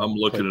 I'm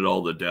looking at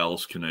all the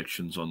Dallas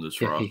connections on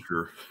this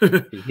roster.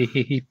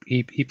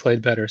 He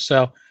played better.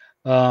 So,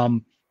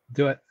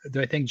 do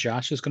I think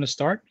Josh is going to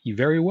start? He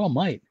very well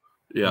might.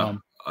 Yeah,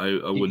 I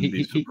wouldn't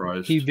be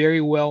surprised. He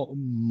very well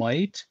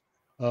might.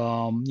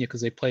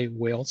 Because they play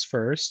Wales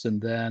first,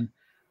 and then,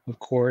 of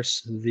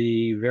course,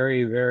 the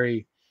very,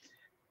 very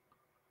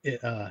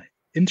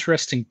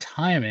interesting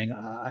timing.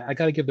 I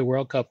got to give the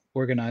World Cup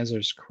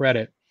organizers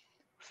credit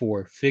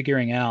for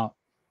figuring out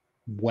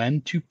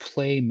when to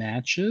play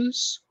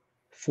matches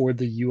for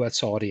the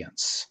U.S.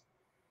 audience.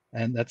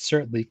 And that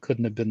certainly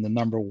couldn't have been the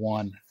number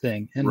one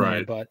thing in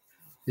there. But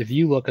if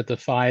you look at the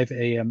 5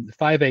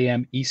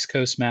 a.m. East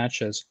Coast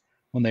matches,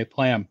 when they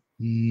play them,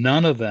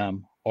 none of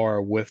them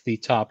are with the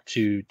top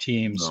two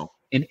teams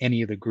in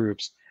any of the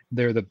groups.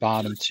 They're the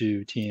bottom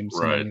two teams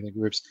in any of the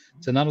groups.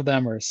 So none of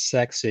them are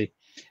sexy.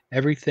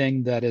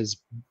 Everything that is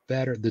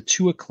better, the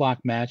 2:00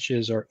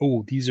 matches are,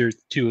 these are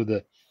two of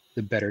the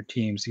better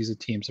teams. These are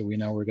teams that we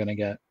know we're going to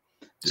get.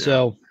 Yeah.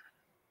 So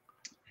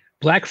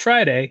Black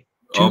Friday,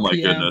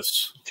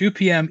 2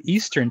 p.m.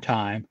 Eastern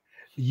time,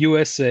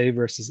 USA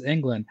versus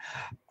England.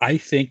 I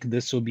think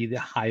this will be the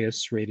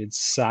highest rated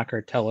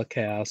soccer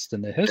telecast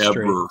in the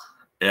history.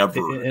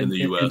 Ever in the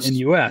U.S.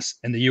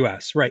 In the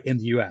U.S.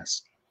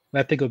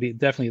 I think it'll be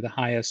definitely the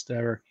highest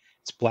ever.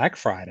 It's Black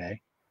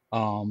Friday.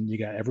 You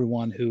got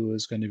everyone who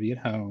is going to be at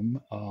home,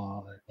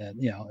 and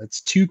it's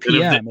 2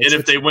 p.m. And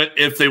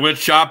if they went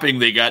shopping,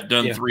 they got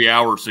done 3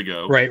 hours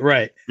ago.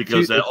 Right.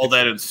 Because all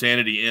that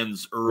insanity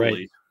ends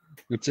early.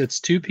 Right. It's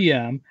 2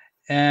 p.m.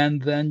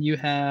 And then you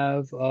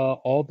have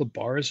all the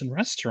bars and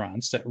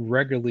restaurants that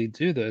regularly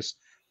do this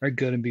are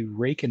going to be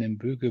raking in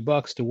buku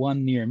bucks. To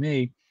one near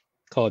me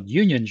called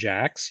Union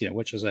Jacks,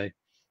 which is a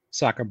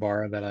soccer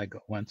bar that I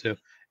went to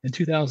in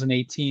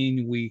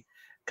 2018.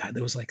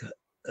 There was like a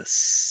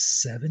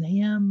 7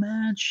 a.m.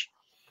 match.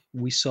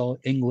 We saw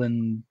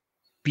England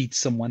beat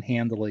someone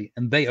handily,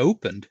 and they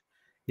opened,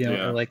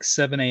 at like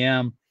 7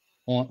 a.m.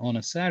 on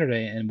a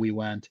Saturday, and we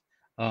went.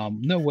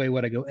 No way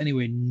would I go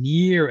anywhere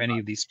near any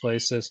of these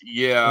places.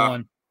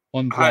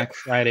 On Black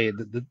Friday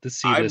to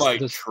see this. I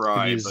might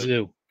try.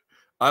 Zoo.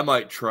 I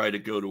might try to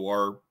go to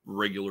our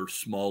regular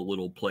small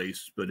little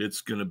place, but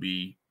it's going to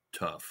be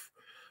tough.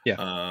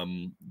 Yeah.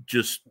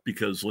 Just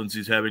because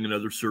Lindsay's having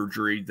another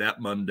surgery that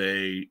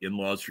Monday,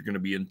 in-laws are going to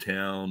be in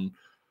town.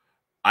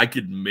 I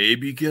could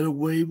maybe get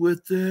away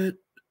with it,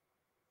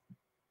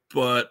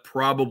 but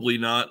probably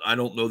not. I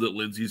don't know that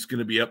Lindsay's going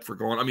to be up for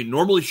going. I mean,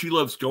 normally she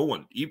loves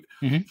going.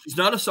 She's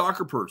not a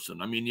soccer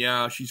person. I mean,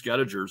 she's got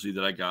a jersey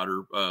that I got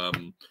her.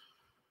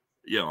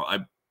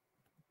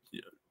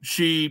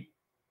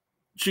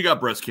 She got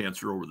breast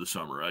cancer over the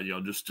summer.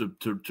 Just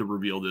to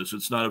reveal this,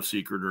 it's not a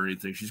secret or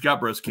anything. She's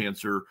got breast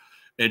cancer.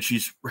 And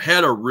she's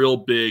had a real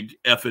big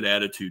effort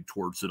attitude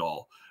towards it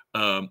all.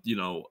 F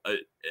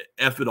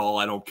it all.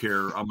 I don't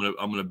care. I'm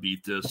gonna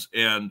beat this.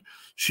 And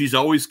she's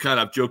always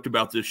I've joked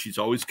about this. She's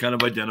always kind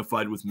of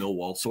identified with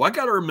Millwall. So I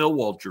got her a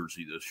Millwall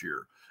jersey this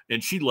year,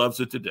 and she loves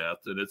it to death.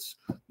 And it's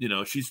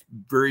she's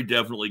very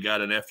definitely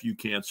got an FU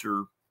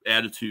cancer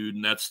attitude,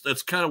 and that's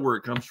kind of where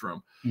it comes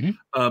from.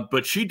 Mm-hmm.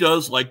 But she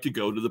does like to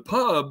go to the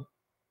pub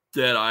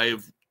that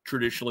I've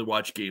traditionally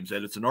watched games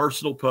at. It's an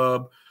Arsenal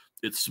pub.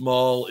 It's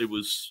small. It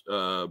was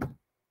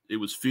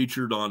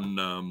featured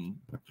on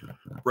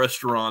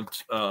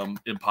Restaurant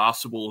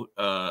Impossible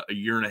a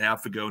year and a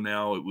half ago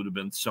now. It would have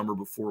been summer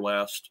before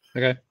last.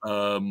 Okay.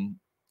 And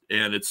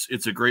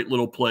it's a great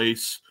little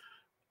place.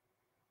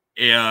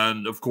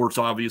 And of course,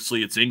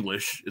 obviously it's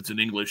English. It's an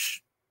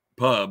English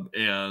pub,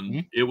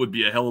 and it would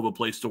be a hell of a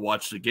place to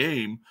watch the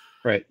game.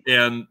 Right.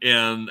 And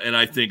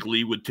I think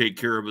Lee would take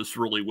care of us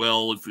really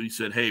well if he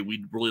said, "Hey,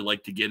 we'd really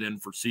like to get in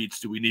for seats.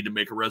 Do we need to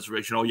make a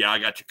reservation?" "Oh yeah, I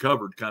got you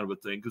covered," kind of a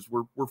thing, because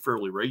we're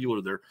fairly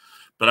regular there.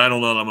 But I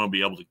don't know that I'm going to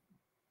be able to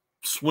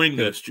swing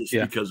this just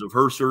because of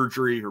her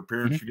surgery. Her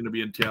parents are going to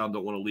be in town.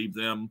 Don't want to leave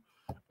them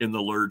in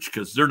the lurch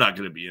because they're not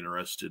going to be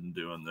interested in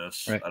doing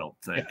this. Right. I don't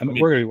think. Yeah, I mean,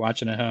 we're going to be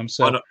watching at home.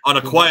 So on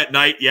a quiet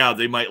night,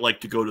 they might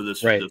like to go to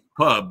this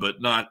pub,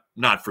 but not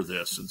for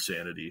this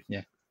insanity.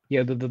 Yeah.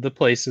 Yeah, the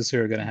places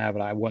who are going to have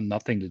it, I want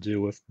nothing to do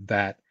with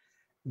that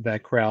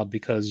crowd,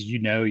 because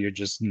you're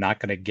just not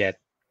going to get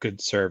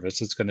good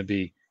service. It's going to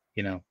be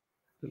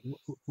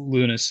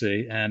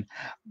lunacy, and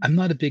I'm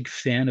not a big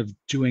fan of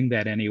doing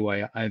that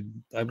anyway.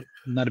 I'm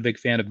not a big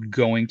fan of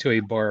going to a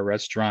bar or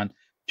restaurant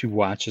to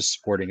watch a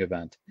sporting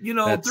event.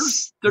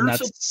 There's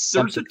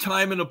a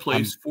time and a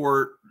place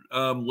for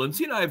it.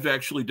 Lindsay and I have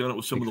actually done it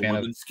with some of the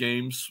women's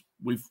games.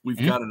 We've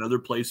got another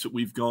place that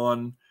we've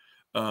gone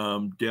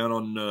down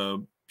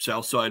on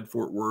Southside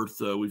Fort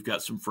Worth. We've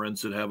got some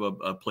friends that have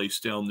a place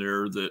down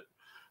there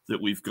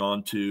that we've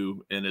gone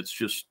to, and it's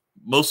just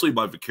mostly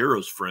my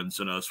Vaqueros friends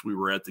and us. We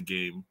were at the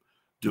game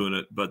doing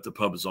it, but the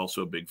pub is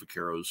also a big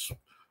Vaqueros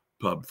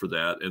pub for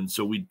that, and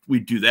so we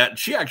do that. And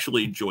she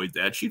actually enjoyed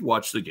that. She'd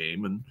watch the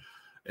game and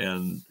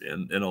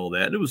all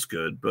that. And it was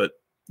good, but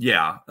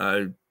yeah,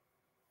 I'm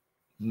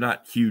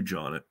not huge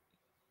on it.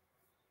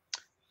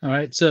 All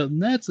right, so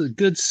that's a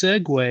good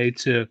segue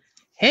to,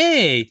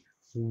 hey,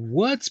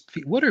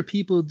 what are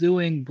people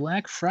doing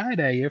Black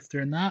Friday if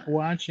they're not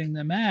watching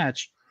the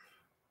match?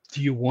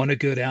 Do you want to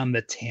go down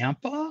to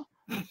Tampa?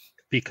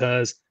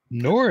 Because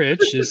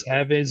Norwich is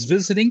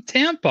visiting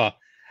Tampa.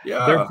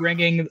 Yeah, they're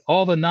bringing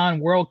all the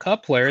non-World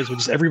Cup players, which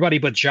is everybody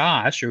but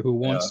Josh or who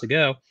wants to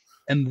go,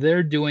 and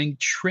they're doing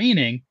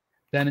training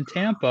down in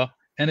Tampa,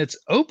 and it's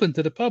open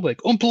to the public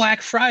on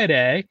Black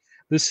Friday.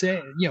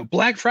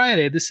 Black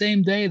Friday, the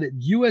same day that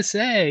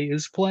USA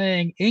is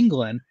playing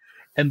England,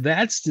 and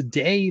that's the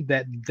day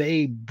that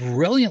they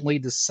brilliantly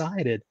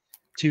decided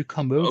to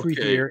come over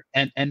here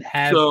and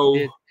have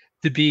it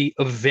to be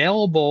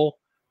available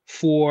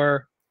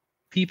for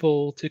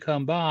people to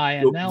come by.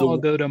 And now I'll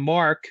go to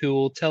Mark, who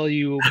will tell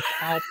you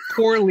how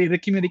poorly the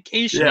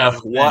communication. Yeah,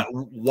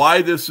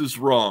 why this is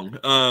wrong.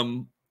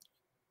 I'm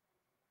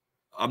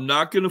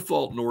not going to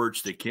fault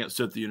Norwich; they can't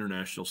set the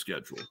international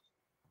schedule.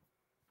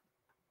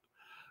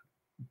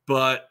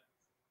 But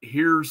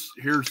here's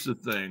the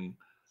thing: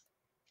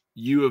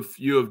 you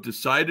have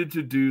decided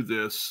to do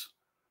this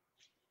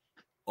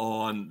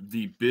on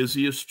the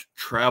busiest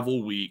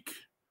travel week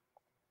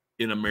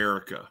in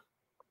America.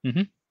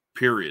 Mm-hmm.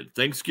 Period.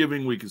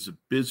 Thanksgiving week is the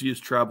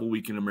busiest travel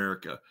week in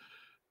America.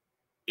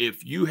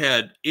 If you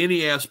had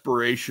any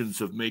aspirations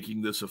of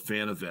making this a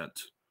fan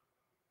event,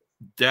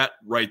 that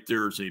right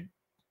there is a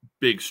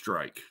big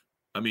strike.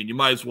 I mean, you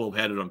might as well have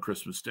had it on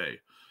Christmas Day.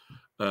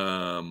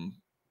 But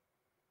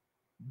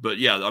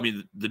yeah, I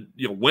mean,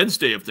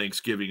 Wednesday of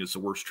Thanksgiving is the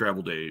worst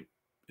travel day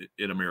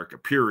in America,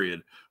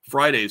 period.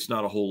 Friday is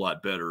not a whole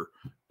lot better.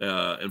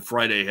 And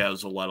Friday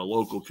has a lot of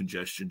local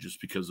congestion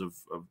just because of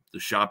the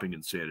shopping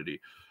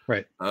insanity.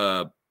 Right.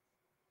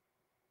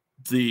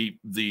 The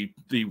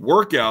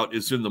workout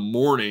is in the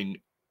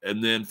morning,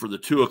 and then for the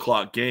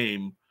 2:00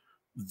 game,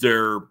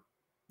 the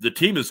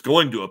team is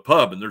going to a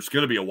pub, and there's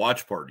going to be a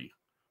watch party.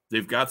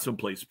 They've got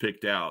someplace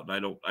picked out,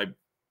 and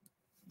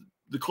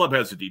the club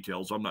has the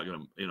details. I'm not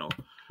going to,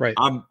 right.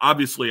 I'm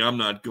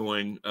not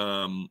going.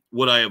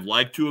 Would I have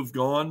liked to have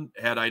gone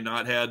had I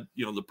not had,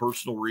 the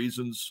personal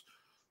reasons,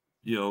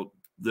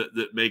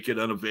 that make it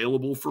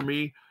unavailable for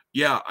me?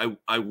 Yeah,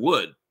 I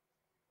would.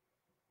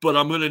 But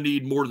I'm going to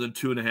need more than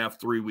 2.5,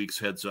 3 weeks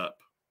heads up.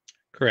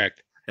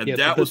 Correct. And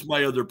that was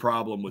my other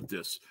problem with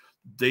this.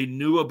 They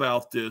knew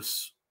about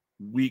this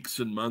weeks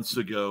and months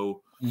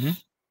ago. Mm-hmm.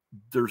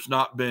 There's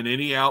not been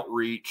any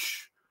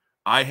outreach.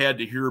 I had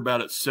to hear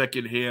about it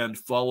secondhand,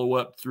 follow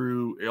up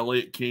through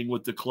Elliot King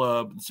with the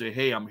club and say,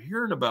 hey, I'm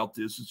hearing about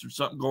this. Is there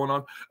something going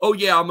on? Oh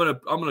yeah, I'm going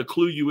to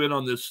clue you in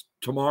on this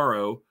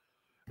tomorrow.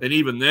 And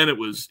even then it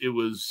was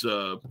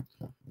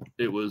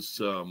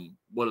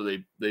what are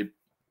they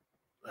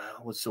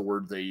what's the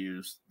word they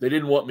used? They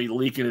didn't want me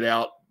leaking it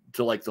out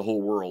to like the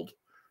whole world.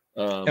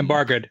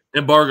 Embargoed.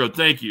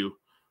 Thank you.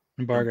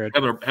 Embargoed.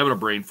 Having a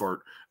brain fart.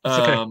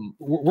 Okay.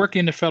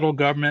 Working in the federal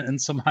government in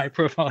some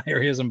high-profile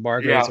areas,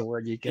 embargo is a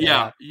word you get.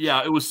 Yeah.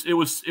 It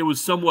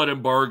was somewhat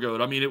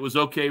embargoed. I mean, it was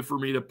okay for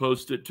me to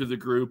post it to the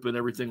group and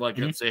everything like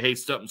that and say, hey,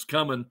 something's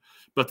coming,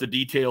 but the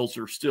details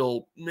are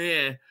still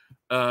meh.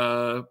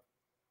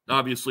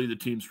 Obviously, the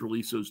teams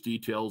release those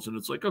details, and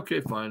it's like, okay,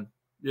 fine.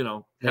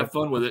 Have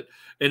fun with it.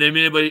 And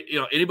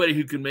anybody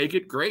who can make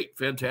it, great,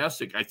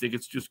 fantastic. I think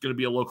it's just going to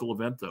be a local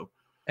event, though.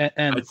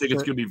 And I think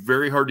it's going to be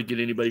very hard to get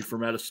anybody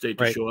from out of state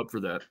to show up for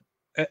that.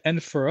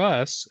 And for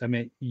us, I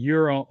mean,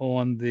 you're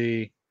on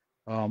the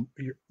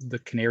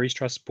Canaries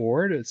Trust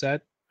board. Is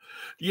that?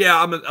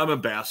 Yeah, I'm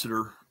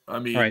ambassador. I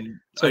mean, right.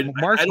 So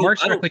Mark's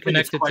directly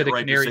connected to the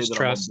Canaries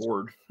Trust.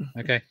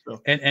 Okay.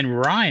 So. And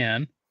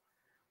Ryan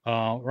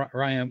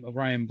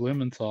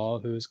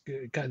Blumenthal,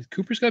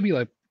 Cooper's got to be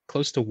like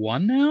close to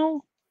 1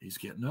 now. He's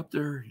getting up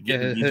there.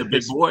 He's a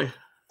big boy.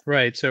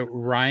 Right. So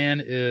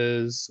Ryan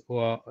is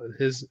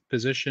his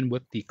position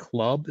with the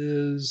club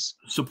is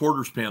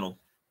supporters panel.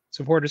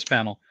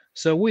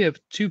 So we have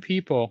 2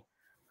 people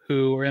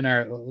who are in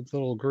our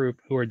little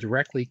group who are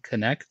directly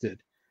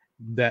connected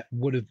that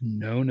would have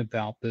known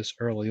about this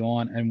early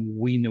on, and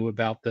we knew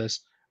about this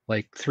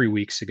like 3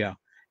 weeks ago.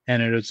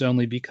 And it was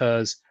only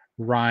because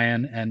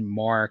Ryan and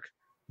Mark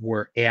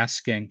were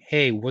asking,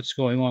 hey, what's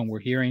going on? We're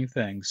hearing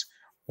things.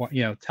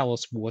 Tell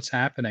us what's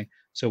happening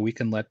so we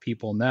can let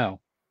people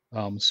know.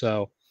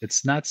 So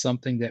it's not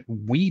something that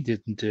we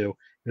didn't do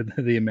in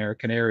the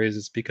American areas.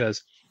 It's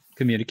because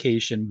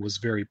communication was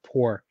very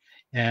poor,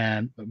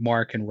 and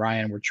Mark and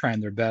Ryan were trying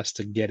their best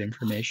to get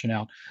information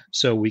out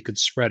so we could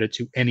spread it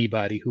to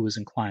anybody who was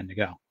inclined to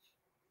go.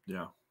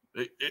 Yeah,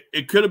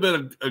 it could have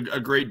been a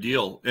great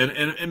deal,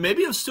 and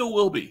maybe it still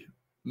will be.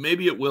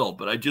 Maybe it will,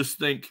 but I just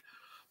think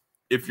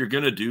if you're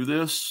going to do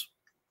this,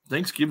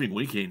 Thanksgiving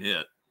week ain't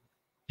it.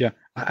 Yeah,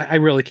 I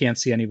really can't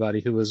see anybody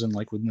who was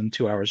within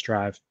 2 hours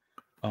drive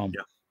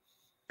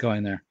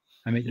going there.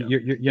 I mean,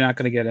 you're not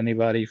going to get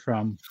anybody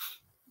from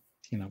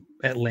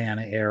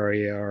Atlanta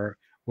area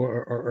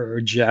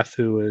or Jeff,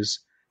 who is,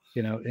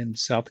 in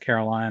South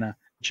Carolina.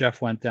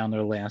 Jeff went down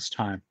there last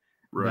time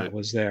that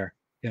was there.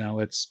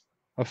 It's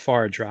a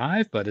far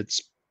drive, but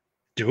it's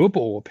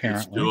doable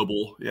apparently. It's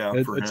doable, yeah.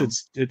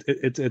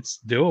 It's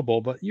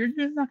doable, but you're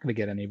not going to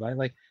get anybody.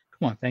 Like,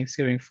 come on,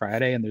 Thanksgiving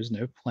Friday, and there's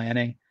no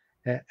planning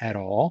at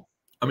all.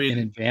 I mean, in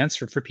advance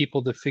for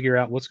people to figure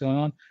out what's going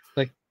on.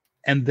 Like,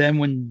 and then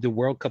when the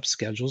World Cup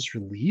schedule's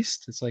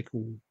released, it's like,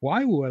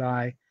 why would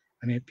I?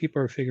 I mean,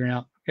 people are figuring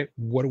out, okay,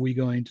 what are we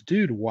going to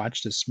do to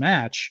watch this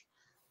match?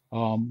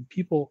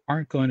 People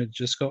aren't going to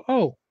just go,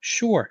 oh,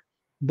 sure,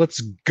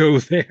 let's go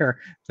there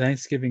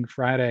Thanksgiving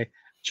Friday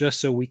just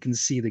so we can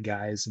see the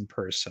guys in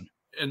person.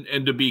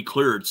 And to be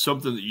clear, it's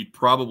something that you'd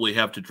probably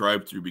have to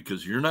drive through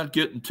because you're not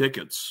getting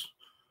tickets.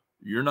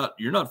 You're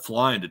not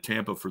flying to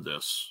Tampa for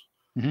this.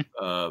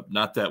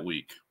 Not that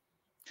week.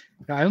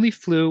 I only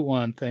flew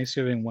on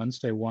Thanksgiving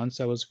Wednesday once.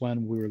 That was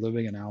when we were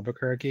living in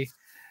Albuquerque.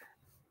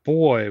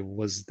 Boy,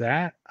 was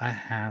that a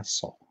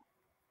hassle.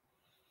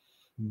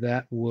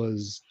 That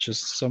was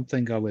just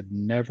something I would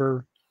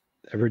never,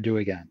 ever do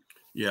again.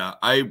 Yeah,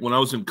 when I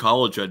was in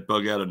college, I'd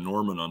bug out of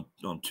Norman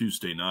on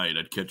Tuesday night.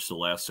 I'd catch the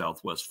last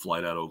Southwest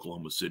flight out of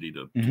Oklahoma City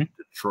to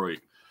Detroit,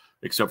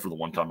 except for the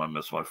one time I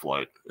missed my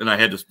flight. And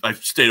I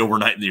stayed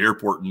overnight in the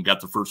airport and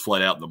got the first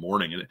flight out in the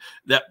morning. And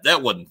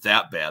that wasn't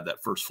that bad.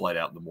 That first flight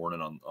out in the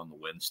morning on the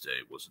Wednesday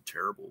wasn't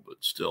terrible, but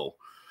still.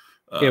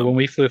 Yeah, when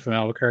we flew from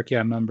Albuquerque, I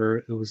remember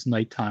it was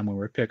nighttime when we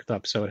were picked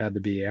up, so it had to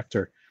be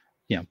after,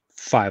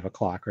 5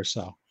 o'clock or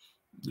so.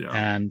 Yeah.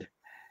 And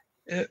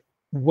it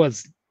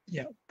was,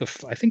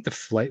 I think the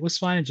flight was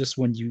fine. Just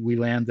when we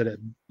landed at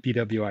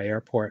BWI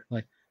Airport,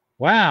 like,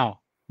 wow,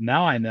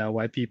 now I know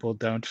why people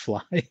don't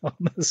fly on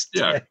this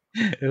day.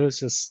 It was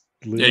just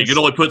loose. Yeah, you can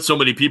only put so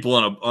many people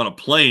on a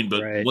plane,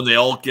 but when they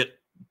all get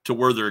to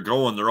where they're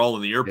going, they're all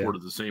in the airport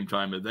at the same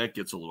time, and that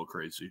gets a little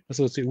crazy.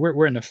 So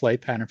we're in a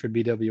flight pattern for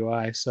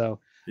BWI, so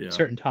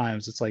certain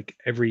times it's like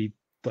every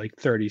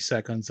 30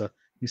 seconds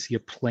you see a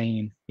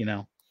plane,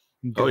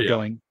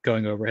 going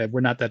overhead. We're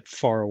not that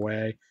far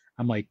away.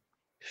 I'm like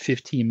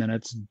 15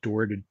 minutes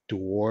door to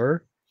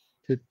door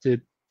to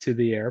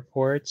the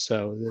airport,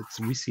 so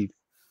we see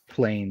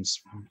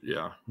planes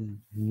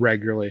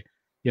regularly.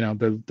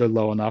 They're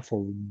low enough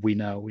where we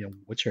know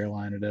which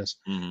airline it is.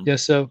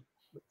 So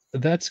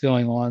that's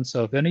going on.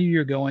 So if any of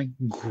you are going,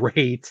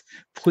 great.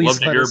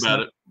 Please let us know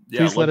about it.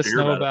 Please let us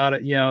know about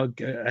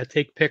it.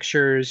 Take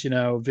pictures,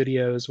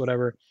 videos,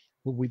 whatever.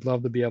 We'd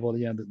love to be able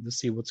to, to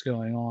see what's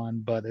going on.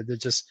 But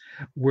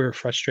we're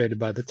frustrated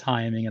by the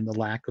timing and the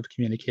lack of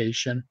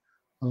communication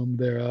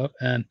thereof.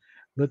 And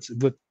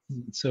with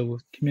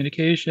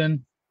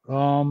communication,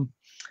 I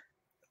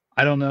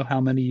don't know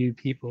how many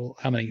people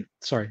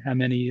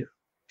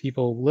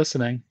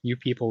listening. You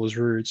people was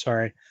rude.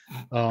 Sorry.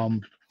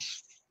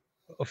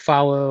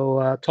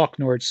 Follow Talk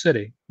Norwich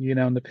City.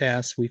 In the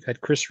past we've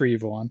had Chris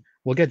Reeve on.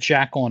 We'll get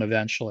Jack on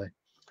eventually.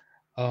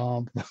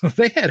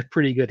 They had a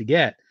pretty good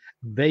get.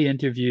 They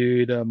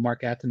interviewed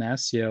Mark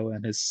Attanasio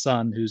and his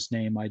son, whose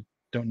name I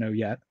don't know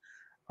yet.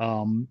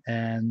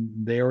 And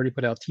they already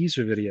put out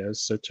teaser videos.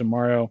 So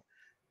tomorrow,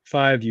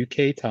 5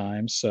 UK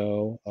time.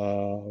 So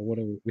what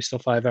are we still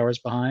 5 hours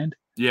behind?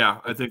 Yeah,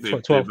 I think they've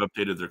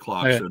updated their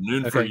clock. Okay. So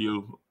noon for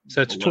you.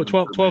 So it's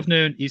 12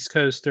 noon East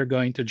Coast. They're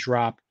going to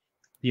drop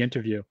the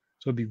interview.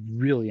 So it'd be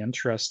really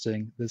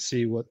interesting to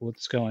see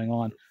what's going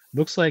on.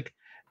 Looks like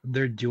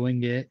they're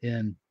doing it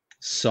in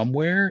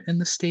somewhere in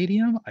the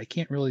stadium. I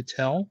can't really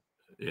tell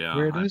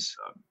where it is.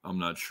 I'm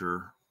not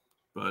sure,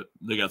 but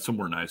they got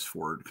somewhere nice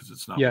for it because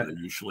it's not where they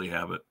usually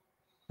have it.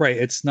 Right.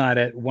 It's not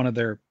at one of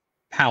their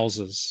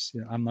houses.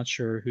 I'm not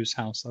sure whose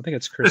house. I think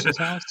it's Chris's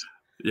house.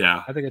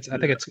 Yeah. I think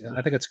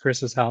it's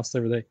Chris's house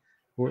where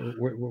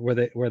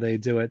they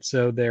do it.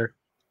 So they're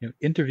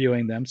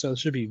interviewing them. So it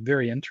should be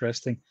very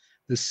interesting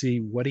to see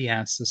what he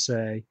has to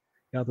say,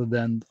 other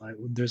than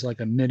there's like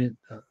a minute,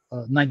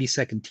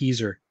 90-second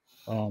teaser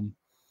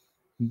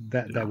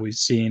that we've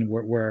seen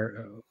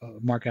where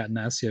Mark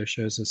Attanasio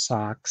shows his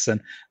socks, and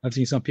I've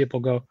seen some people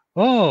go,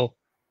 "Oh,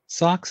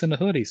 socks and the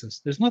hoodies."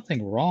 There's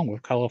nothing wrong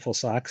with colorful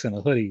socks and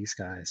the hoodies,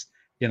 guys.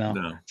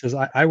 Because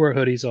I wear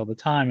hoodies all the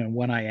time, and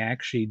when I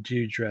actually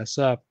do dress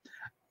up,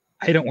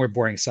 I don't wear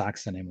boring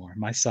socks anymore.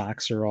 My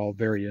socks are all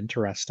very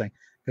interesting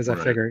because I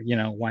figure,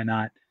 why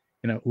not?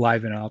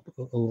 Liven up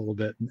a little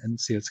bit and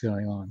see what's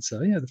going on. So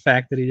the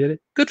fact that he did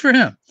it, good for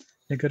him.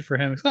 And good for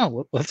him.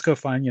 Oh, let's go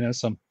find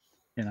some,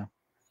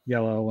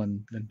 yellow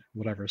and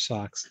whatever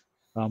socks.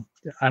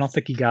 I don't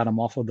think he got them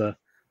off of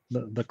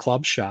the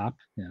club shop,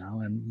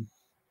 and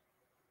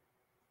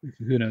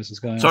who knows what's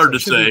going on. It's hard to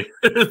say.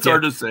 It's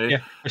hard to say.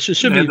 Yeah, it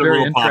should be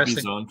very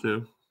interesting. On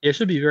too. It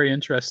should be very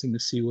interesting to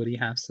see what he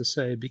has to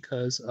say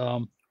because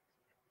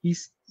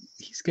he's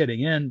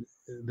getting in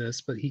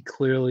this, but he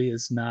clearly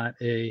is not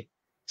a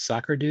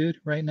soccer dude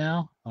right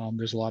now.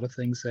 There's a lot of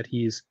things that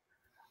he's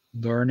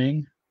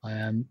learning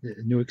and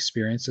new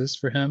experiences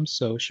for him.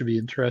 So it should be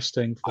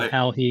interesting for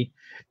how he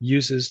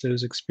uses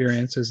those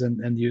experiences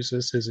and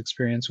uses his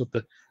experience with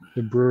the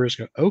Brewers.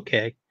 Go,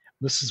 okay,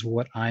 this is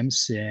what I'm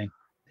seeing.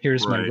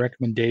 here's my Right.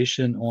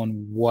 recommendation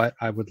on what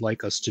I would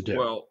like us to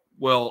do.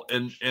 Well,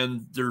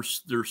 and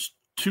there's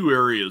two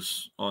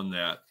areas on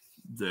that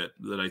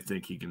I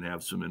think he can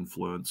have some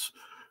influence.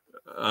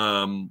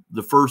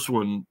 The first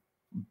one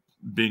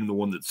being the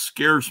one that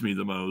scares me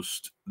the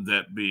most,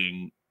 that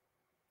being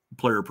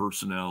player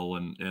personnel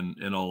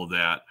and all of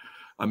that.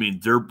 I mean,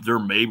 there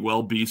may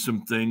well be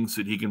some things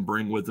that he can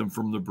bring with him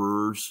from the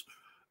Brewers,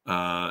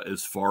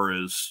 as far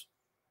as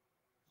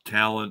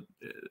talent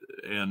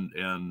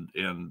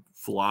and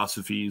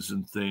philosophies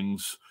and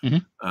things.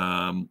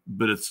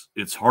 But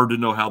it's hard to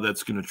know how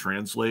that's going to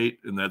translate,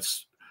 and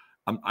that's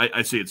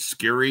I say it's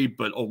scary,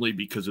 but only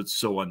because it's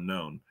so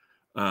unknown.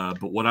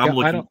 But what I'm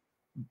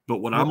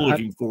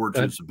looking forward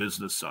to is the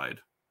business side.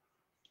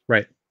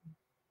 Right.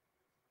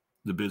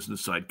 The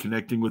business side,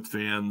 connecting with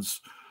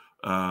fans,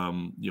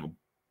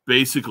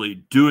 basically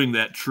doing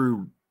that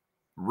true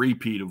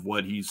repeat of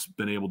what he's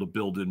been able to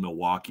build in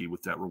Milwaukee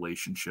with that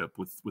relationship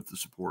with the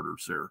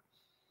supporters there.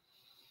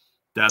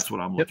 That's what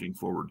I'm looking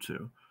forward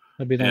to.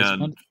 That'd be nice.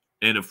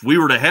 And if we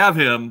were to have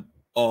him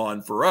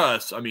on for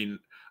us, I mean,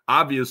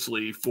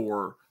 obviously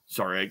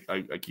sorry,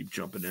 I keep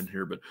jumping in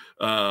here, but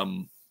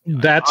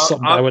that's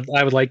something I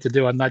would like to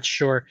do. I'm not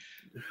sure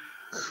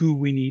who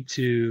we need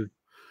to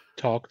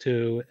talk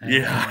to.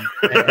 And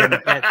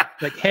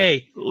like,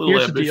 hey,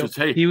 here's ambitious.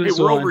 The deal. Hey,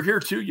 we're over here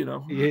too,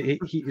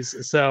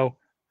 He's so.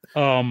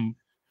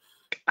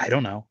 I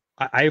don't know.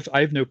 I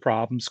have no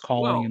problems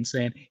calling and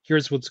saying,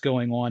 "Here's what's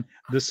going on.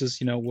 This is,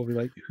 what we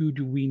like. Who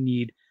do we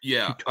need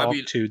to talk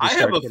to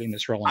start getting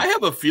this rolling?" I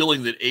have a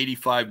feeling that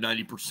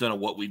 85-90% of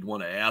what we'd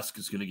want to ask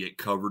is going to get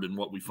covered in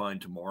what we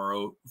find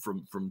tomorrow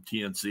from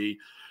TNC.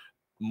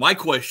 My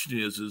question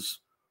is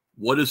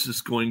what is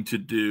this going to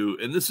do?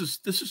 And this is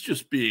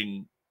just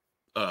being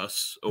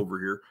us over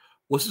here.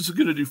 What's this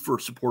going to do for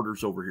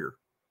supporters over here?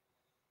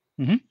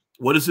 Mm-hmm.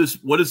 What does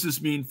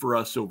this mean for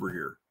us over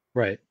here?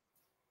 Right.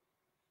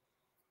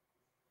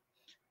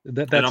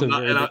 That's a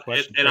very good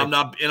question. And I'm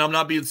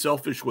not being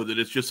selfish with it.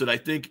 It's just that I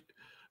think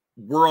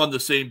we're on the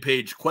same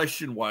page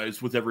question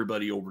wise with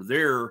everybody over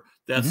there.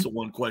 That's the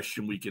one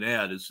question we can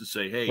add, is to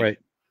say, hey,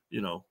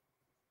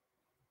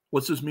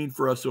 what's this mean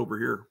for us over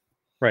here?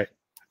 Right.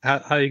 How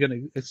are you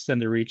going to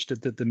extend the reach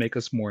to make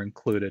us more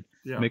included?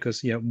 Yeah. Make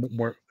us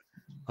more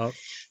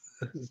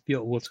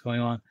feel what's going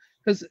on?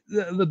 Because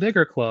the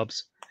bigger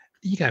clubs,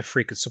 you got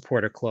freaking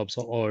supporter clubs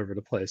all over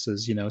the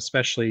places.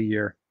 Especially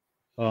your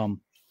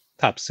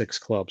top 6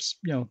 clubs.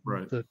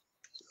 Right.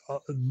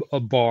 A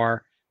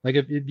bar, like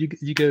if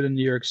you go to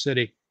New York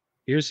City,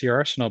 here's the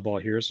Arsenal bar,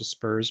 here's a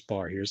Spurs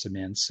bar, here's a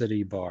Man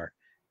City bar,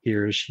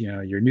 here's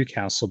your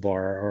Newcastle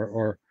bar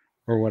or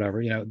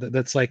whatever.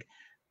 That's like,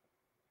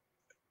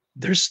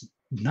 there's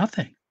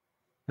nothing.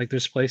 Like,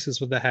 there's places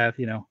that have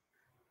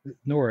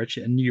Norwich.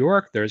 In New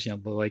York, there's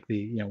like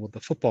the with the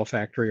football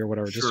factory or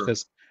whatever, just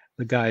because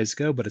the guys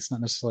go, but it's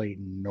not necessarily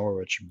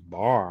Norwich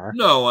bar.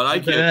 No, and I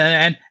get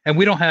and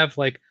we don't have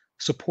like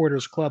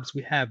supporters clubs.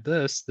 We have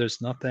this.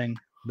 There's nothing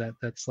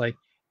that's like,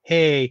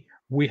 hey,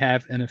 we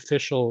have an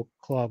official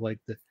club like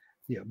this.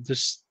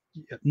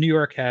 New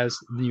York has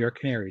the New York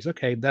Canaries.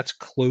 Okay, that's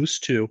close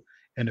to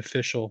an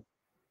official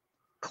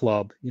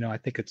club. I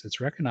think it's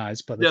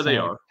recognized, but they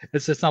are.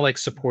 It's not like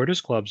supporters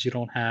clubs. You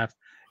don't have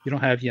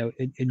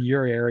in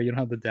your area. You don't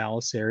have the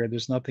Dallas area.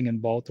 There's nothing in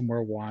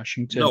Baltimore,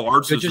 Washington. No,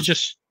 ours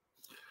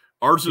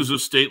is a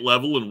state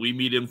level, and we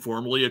meet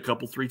informally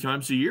 2-3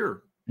 times a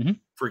year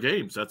for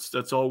games.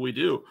 That's all we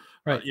do.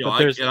 Right.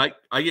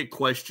 I get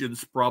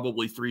questions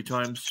probably 3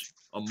 times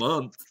a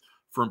month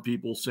from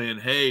people saying,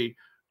 hey,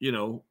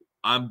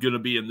 I'm going to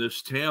be in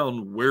this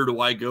town. Where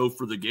do I go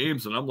for the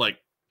games? And I'm like,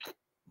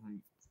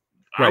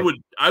 right.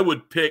 I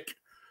would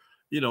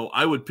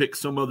pick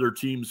some other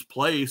team's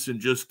place and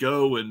just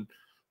go and,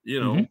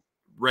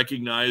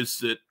 recognize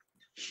that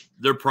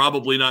they're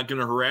probably not going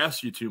to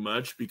harass you too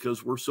much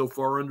because we're so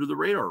far under the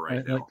radar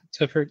right now.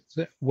 So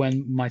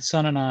when my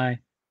son and I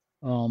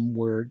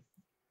were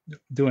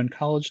doing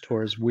college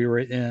tours, we were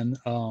in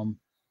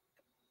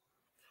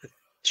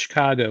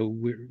Chicago.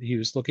 He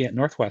was looking at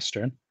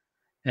Northwestern,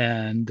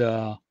 and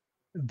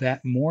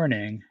that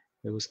morning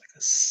it was like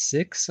a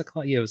 6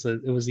 o'clock. Yeah,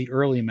 it was the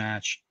early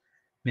match.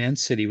 Man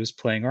City was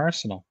playing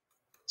Arsenal,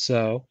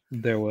 so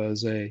there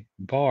was a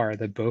bar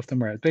that both of them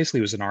were at. Basically,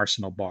 it was an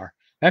Arsenal bar.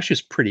 Actually,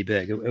 it's pretty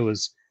big. It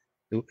was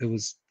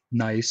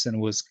nice, and it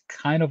was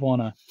kind of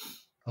on a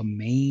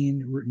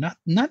main,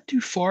 not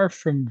too far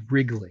from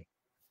Wrigley,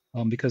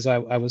 because I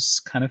was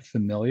kind of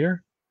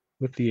familiar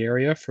with the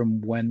area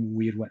from when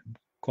we had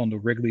gone to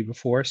Wrigley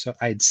before, so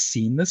I had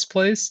seen this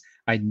place.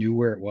 I knew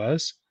where it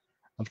was.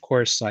 Of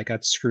course, I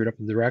got screwed up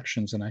the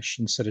directions, and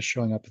instead of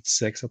showing up at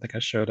 6, I think I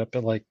showed up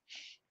at like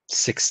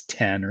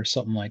 6:10 or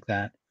something like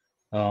that,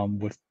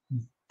 with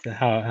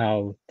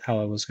how I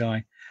was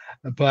going.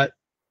 But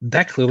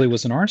that clearly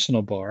was an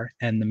Arsenal bar,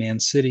 and the Man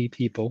City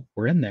people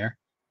were in there,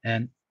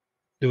 and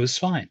it was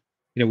fine.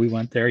 We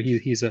went there.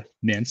 He's a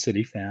Man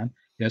City fan,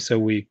 so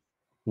we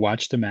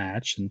watched the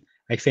match, and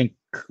I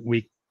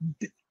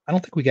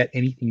don't think we got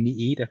anything to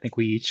eat. I think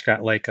we each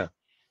got like a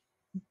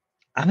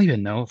I don't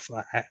even know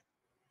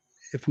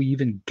if we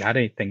even got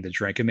anything to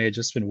drink. It may have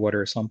just been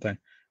water or something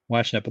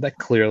watching it, but that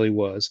clearly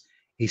was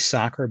a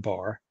soccer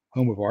bar,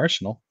 home of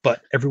Arsenal,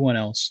 but everyone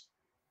else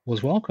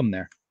was welcome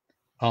there.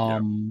 Yeah.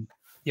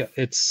 Yeah,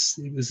 it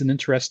was an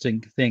interesting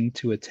thing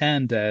to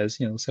attend as,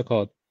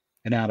 so-called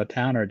an out of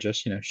towner,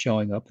 just,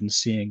 showing up and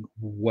seeing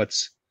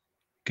what's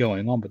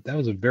going on. But that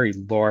was a very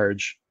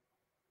large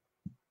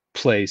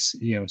place,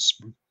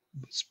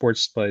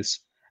 sports place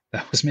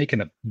that was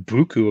making a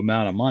buku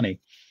amount of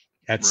money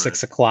at Right.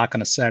 6 o'clock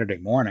on a Saturday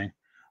morning.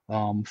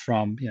 From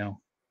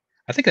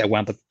I think that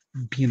wound up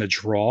being a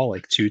draw,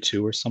 like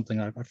 2-2 or something.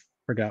 I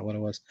forgot what it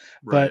was,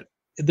 Right.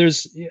 but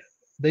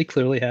they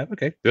clearly have,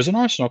 okay, there's an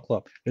Arsenal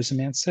club, there's a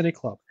Man City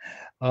club.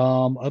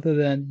 Other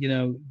than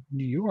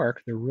New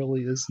York, there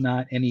really is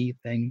not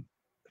anything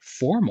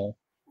formal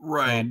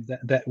Right.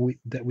 that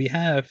we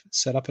have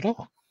set up at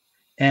all.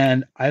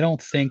 And I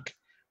don't think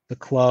the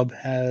club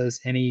has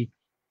any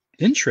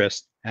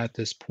interest at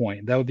this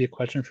point. That would be a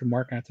question for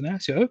Mark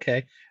Antonasio.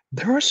 Okay,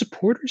 there are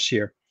supporters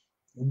here.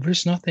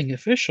 There's nothing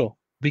official.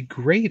 Be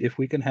great if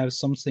we can have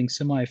something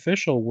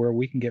semi-official where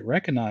we can get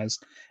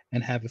recognized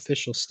and have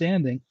official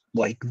standing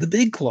like the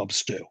big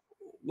clubs do.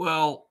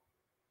 Well,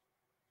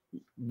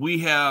 we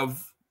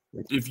have,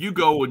 if you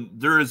go and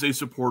there is a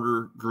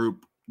supporter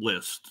group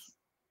list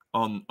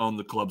on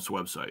the club's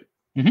website.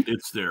 Mhm.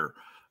 It's there.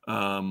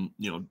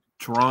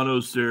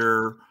 Toronto's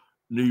there,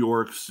 New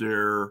York's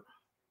there,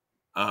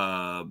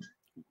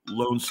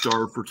 Lone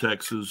Star for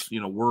Texas.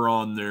 We're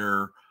on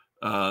there.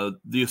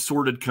 The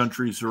assorted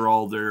countries are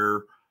all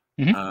there.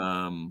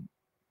 Mhm.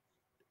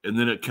 And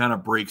then it kind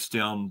of breaks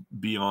down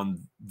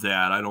beyond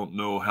that. I don't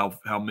know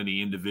how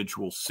many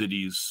individual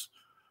cities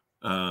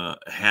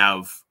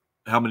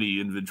how many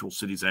individual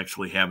cities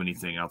actually have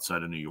anything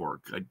outside of New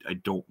York. I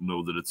don't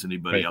know that it's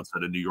anybody Right.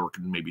 outside of New York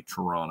and maybe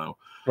Toronto.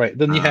 Right.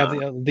 Then you have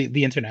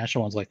the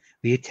international ones like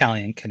the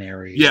Italian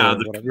Canaries. Yeah, Or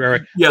whatever.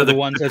 Right? yeah, Or the the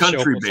ones that show up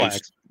country with based.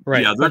 flags.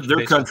 Right. Yeah,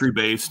 they're country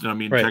based. I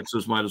mean, Right.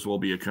 Texas might as well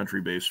be a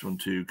country based one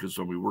too, because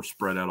we're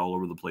spread out all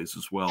over the place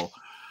as well.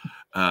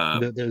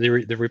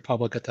 The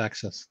Republic of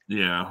Texas.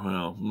 Yeah,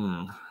 well,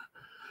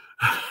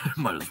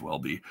 might as well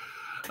be.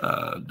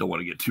 Don't want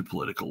to get too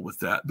political with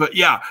that, but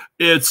yeah,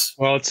 it's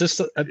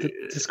just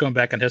going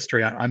back in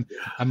history. I'm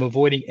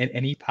avoiding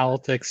any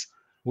politics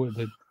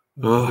with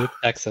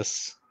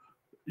Texas.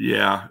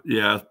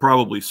 Yeah,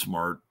 probably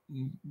smart.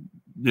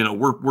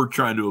 We're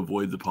trying to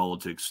avoid the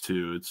politics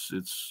too.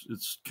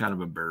 It's kind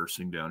of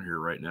embarrassing down here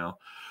right now.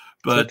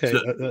 But okay,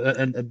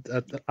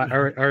 I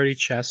already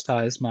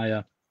chastised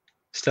my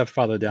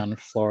stepfather down in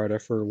Florida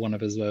for one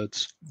of his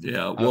votes.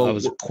 Yeah, well, I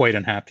was quite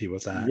unhappy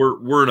with that.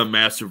 We're in a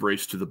massive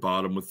race to the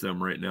bottom with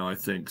them right now, I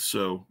think.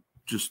 So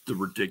just the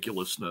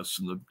ridiculousness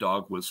and the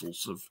dog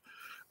whistles of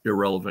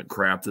irrelevant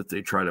crap that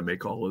they try to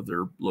make all of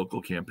their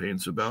local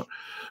campaigns about.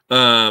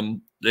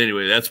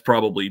 Anyway, that's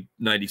probably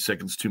 90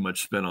 seconds too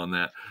much spent on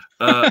that.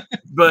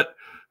 But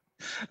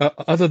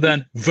other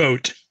than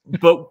vote.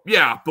 But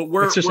yeah, but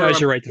where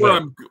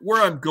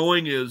I'm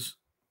going is,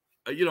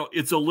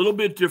 it's a little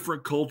bit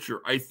different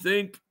culture. I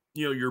think,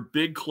 your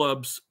big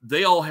clubs,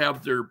 they all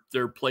have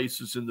their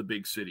places in the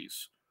big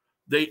cities.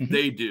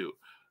 They do.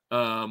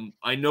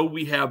 I know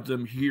we have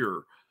them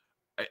here.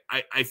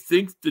 I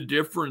think the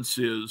difference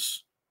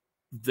is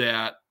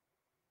that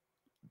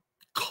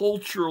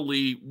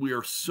culturally we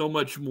are so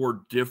much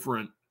more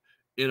different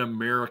in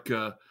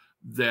America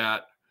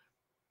that,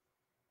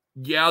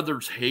 yeah,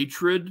 there's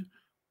hatred,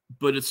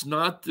 but it's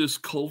not this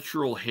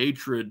cultural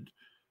hatred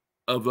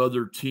of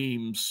other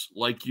teams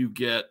like you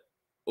get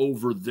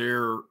over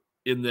there,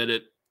 in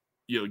that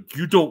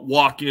you don't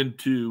walk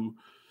into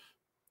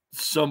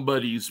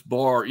somebody's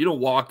bar. You don't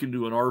walk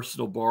into an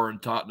Arsenal bar in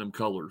Tottenham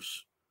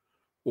colors,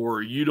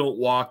 or you don't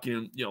walk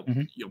in,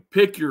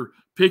 pick your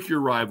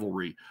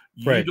rivalry.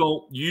 You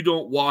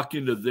don't walk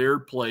into their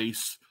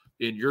place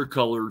in your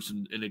colors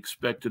and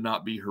expect to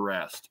not be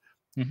harassed.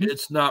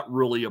 It's not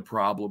really a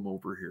problem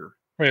over here.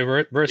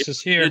 Right,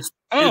 versus here. It's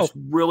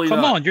really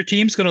come on, your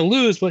team's going to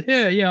lose, but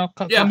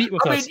come meet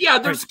with us. Yeah,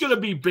 there's going to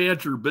be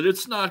banter, but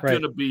it's not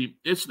going to be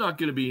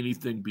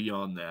anything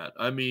beyond that.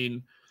 I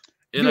mean,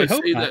 and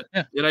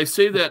I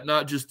say that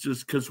not just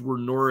because we're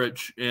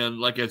Norwich, and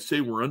like I say,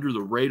 we're under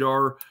the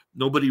radar.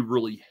 Nobody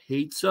really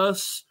hates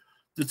us.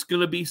 That's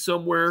going to be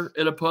somewhere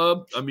at a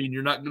pub. I mean,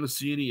 you're not going to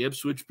see any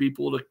Ipswich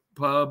people at a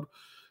pub,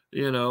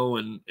 and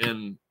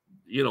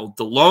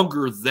the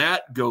longer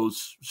that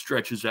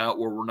stretches out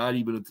where we're not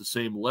even at the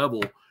same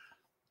level,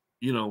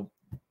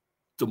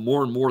 the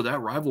more and more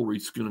that rivalry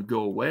is going to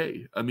go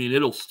away. I mean,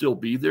 it'll still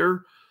be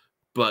there,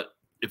 but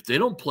if they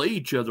don't play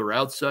each other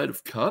outside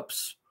of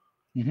cups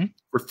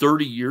for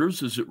 30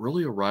 years, is it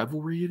really a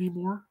rivalry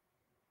anymore?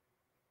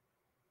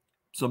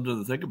 Something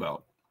to think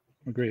about.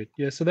 Agreed.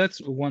 Yeah, so that's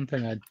one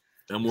thing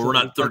and we're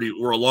not 30.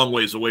 We're a long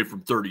ways away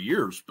from 30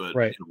 years, but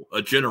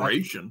a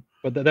generation.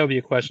 But that would be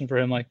a question for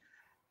him, like,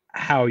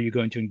 how are you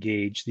going to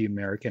engage the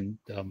American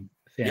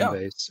fan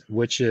base,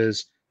 which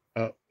is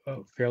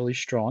fairly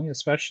strong,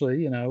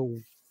 especially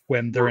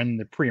when they're in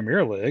the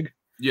Premier League.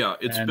 Yeah,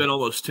 it's been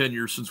almost 10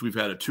 years since we've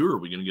had a tour. Are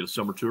we going to get a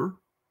summer tour?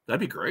 That'd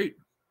be great.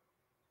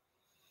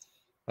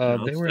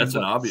 They were in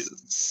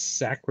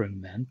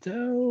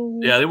Sacramento.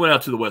 Yeah, they went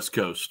out to the West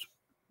Coast.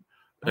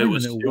 It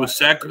was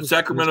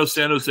Sacramento,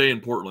 San Jose,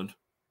 and Portland.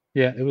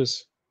 Yeah, it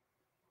was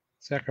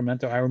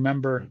Sacramento. I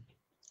remember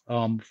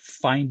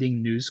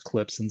finding news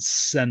clips and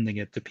sending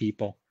it to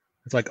people.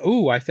 It's like,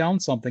 oh, I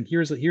found something.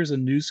 Here's a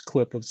news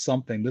clip of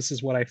something. This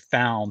is what I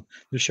found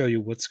to show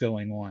you what's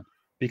going on,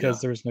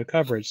 because there was no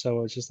coverage.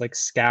 So it's just like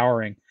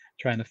scouring,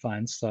 trying to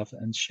find stuff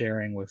and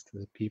sharing with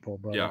the people.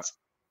 But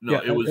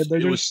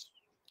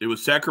it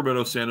was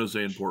Sacramento, San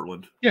Jose, and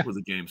Portland were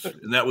the games,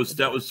 and that was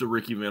the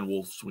Ricky Van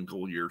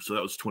Wolfswinkel year. So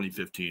that was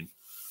 2015.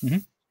 Mm-hmm.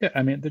 Yeah,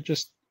 I mean, they're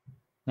just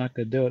not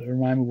going to do it. It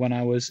reminded me when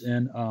I was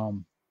in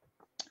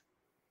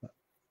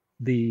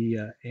the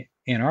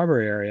Ann Arbor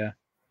area.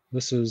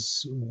 This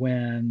was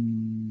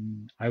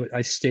when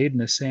I stayed in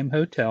the same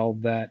hotel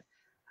that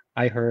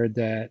I heard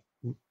that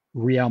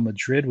Real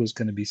Madrid was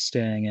going to be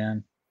staying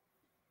in,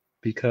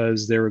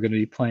 because they were going to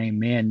be playing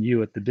Man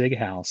U at the Big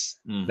House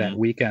that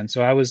weekend.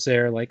 So I was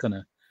there like on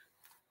a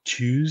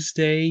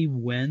Tuesday,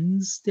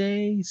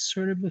 Wednesday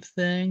sort of a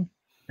thing.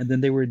 And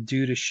then they were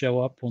due to show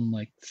up on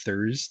like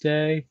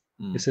Thursday.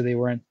 They said they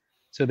weren't.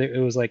 So it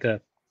was like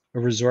a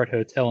resort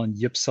hotel in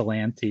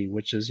Ypsilanti,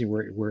 which is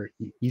where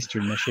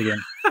Eastern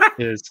Michigan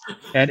is.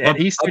 And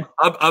Eastern.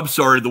 I'm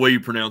sorry, the way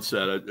you pronounce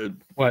that.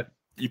 What?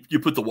 You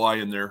put the Y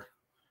in there.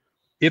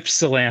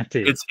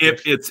 Ypsilanti. It's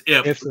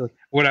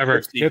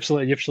whatever.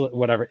 Ypsilanti.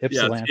 Whatever.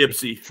 Ypsilanti. Yeah,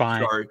 it's Ipsy.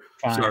 Fine.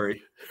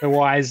 Sorry. The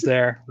Y's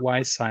there.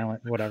 Y's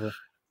silent. Whatever.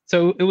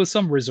 So it was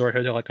some resort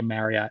hotel, like a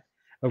Marriott,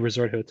 a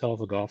resort hotel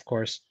of a golf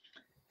course.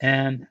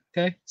 And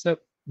so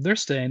they're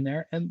staying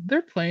there, and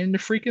they're playing the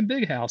freaking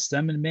Big House.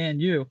 Them and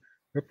Man U,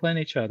 they're playing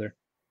each other.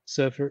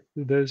 So for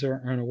those who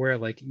aren't aware,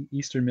 like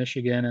Eastern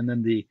Michigan, and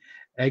then the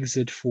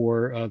exit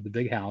for the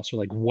Big House are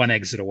like one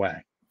exit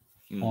away.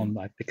 On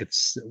I think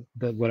it's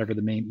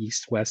the main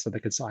east-west. I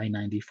think it's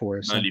I-94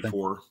 or something.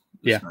 94.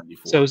 Yeah.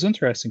 94. So it was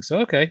interesting.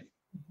 So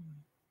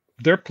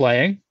they're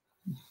playing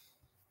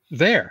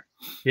there,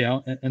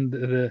 and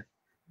the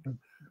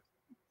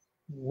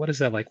what is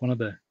that, like one of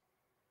the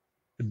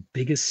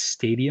biggest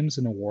stadiums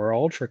in the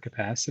world for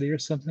capacity or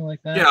something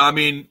like that? Yeah, I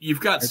mean,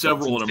 you've got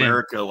several in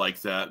America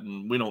like that,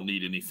 and we don't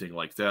need anything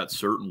like that,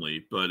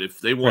 certainly. But if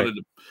they wanted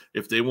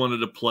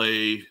to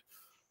play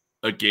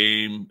a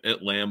game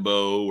at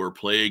Lambeau or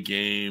play a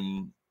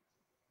game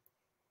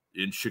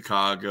in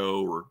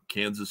Chicago or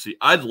Kansas City,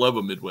 I'd love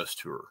a Midwest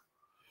tour.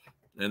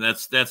 And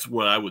that's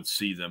what I would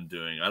see them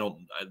doing.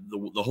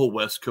 The whole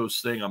West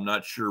Coast thing, I'm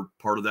not sure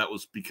part of that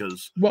was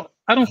because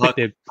I don't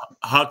think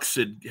Hucks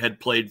had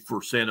played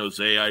for San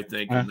Jose, I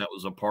think, and that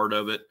was a part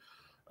of it.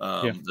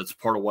 That's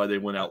part of why they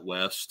went out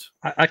west.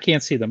 I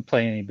can't see them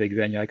playing any big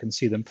venue. I can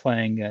see them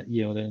playing at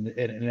an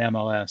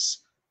MLS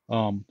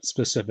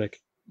specific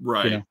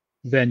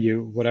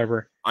venue,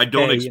 whatever. I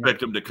don't expect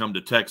them to come to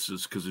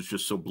Texas because it's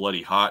just so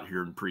bloody hot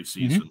here in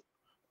preseason.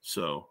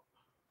 So,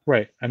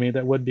 right. I mean,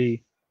 that would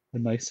be a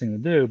nice thing to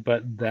do,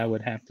 but that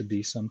would have to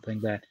be something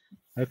that,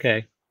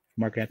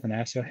 Mark Anthony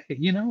asked you, hey,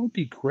 it would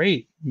be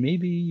great.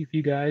 Maybe if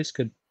you guys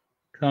could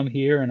come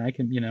here and I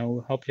can,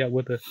 help you out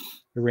with the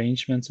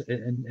arrangements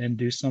and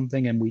do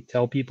something. And we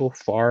tell people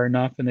far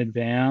enough in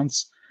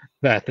advance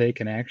that they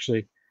can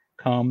actually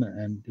come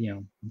and,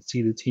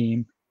 see the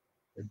team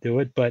do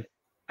it. But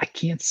I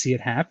can't see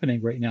it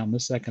happening right now in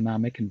this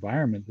economic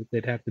environment. That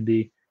they'd have to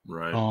be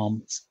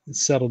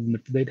settled.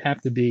 They'd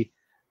have to be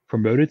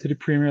promoted to the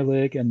Premier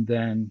League and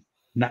then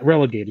not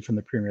relegated from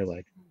the Premier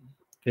League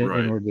in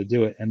order to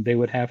do it. And they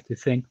would have to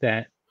think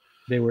that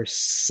they were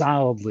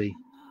solidly,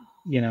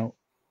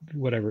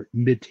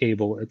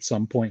 mid-table at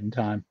some point in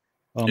time.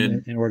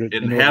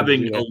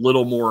 Having a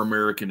little more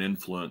American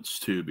influence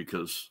too,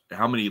 because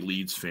how many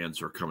Leeds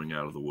fans are coming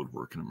out of the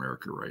woodwork in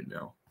America right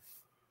now?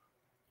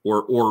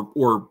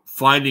 Or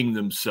finding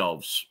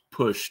themselves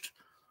pushed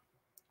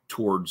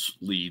towards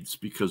Leeds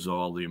because of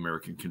all the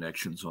American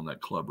connections on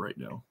that club right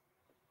now.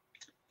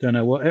 Don't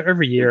know. Well,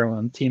 every year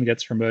when a team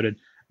gets promoted,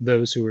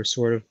 those who are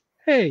sort of,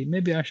 hey,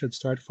 maybe I should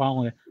start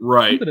following it.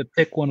 Right. I'm going to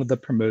pick one of the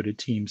promoted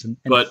teams and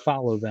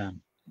follow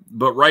them.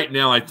 But right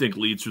now, I think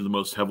Leeds are the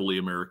most heavily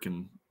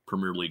American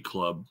Premier League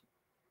club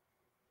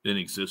in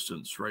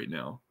existence right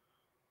now.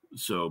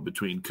 So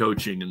between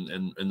coaching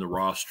and the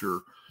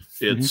roster,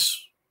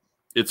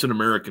 it's an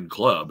American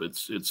club.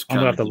 It's I'm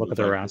gonna have to look at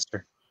the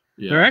roster.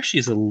 Yeah. There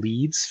actually is a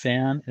Leeds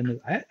fan, and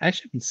I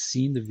actually haven't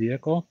seen the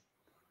vehicle.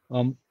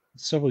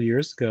 Several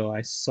years ago,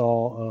 I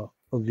saw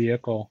a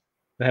vehicle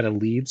that had a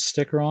Leeds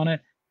sticker on it,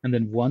 and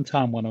then one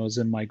time when I was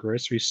in my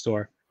grocery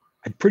store,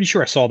 I'm pretty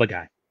sure I saw the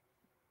guy,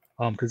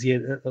 because he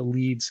had a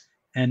Leeds,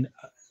 and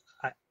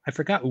I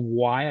forgot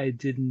why I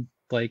didn't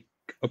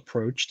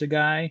approach the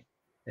guy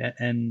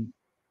and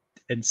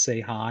say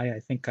hi. I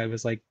think I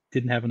was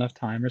didn't have enough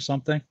time or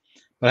something.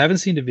 But I haven't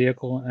seen the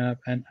vehicle,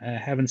 and I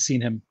haven't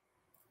seen him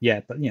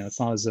yet. But it's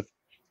not as if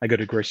I go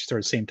to the grocery store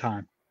at the same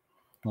time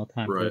all the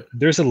time. Right. But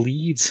there's a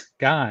Leeds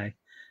guy.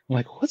 I'm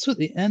like, what's with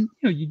the end?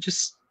 You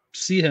just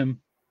see him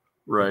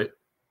Right.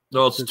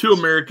 No, it's 2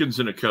 Americans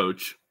and a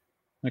coach.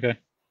 Okay.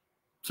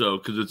 So,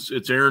 because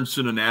it's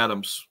Aronson and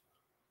Adams.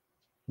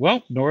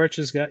 Well, Norwich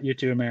has got your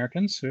 2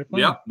 Americans.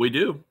 Yeah, we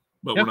do,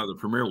 but we're not the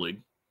Premier League.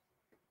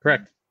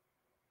 Correct.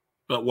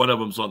 But one of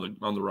them's on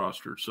the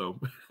roster, so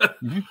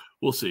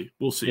we'll see.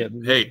 We'll see. Yeah,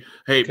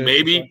 hey,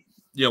 maybe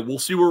we'll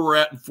see where we're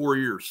at in 4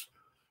 years.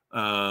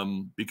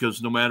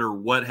 Because no matter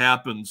what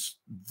happens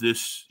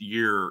this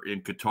year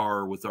in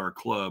Qatar with our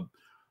club,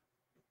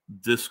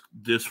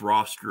 this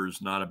roster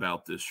is not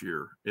about this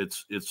year.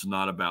 It's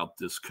not about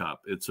this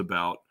cup. It's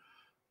about,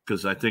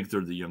 because I think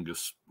they're the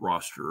youngest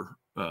roster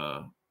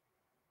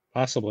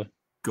possibly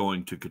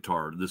going to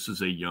Qatar. This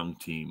is a young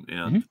team,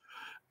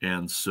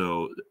 and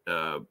so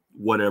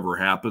whatever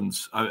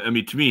happens, I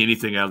mean, to me,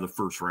 anything out of the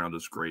first round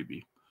is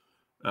gravy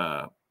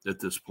at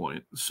this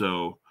point.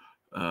 So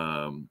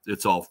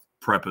it's all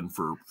prepping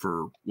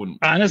for when.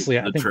 Honestly,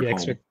 I think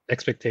the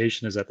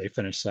expectation is that they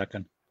finish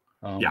second.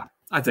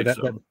 I think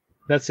so.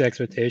 That's the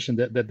expectation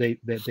that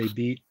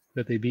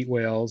they beat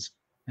Wales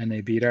and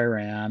they beat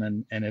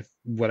Iran, and if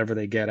whatever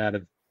they get out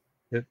of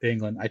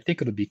England, I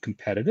think it'll be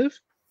competitive.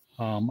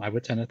 I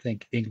would tend to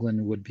think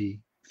England would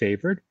be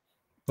favored,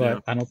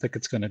 but I don't think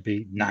it's going to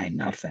be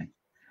 9-0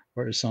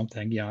 or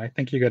something. I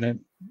think you're going to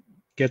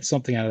get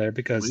something out of there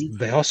because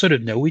they all sort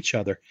of know each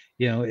other.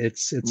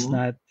 It's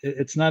not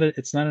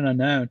an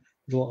unknown.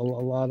 There's a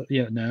lot of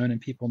known, and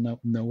people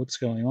know what's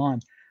going on.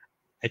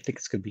 I think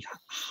it's going to be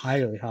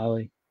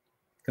highly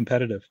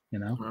competitive.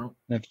 And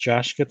if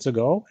Josh gets a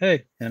goal,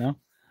 hey,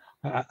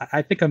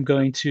 I think I'm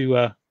going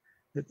to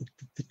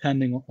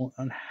depending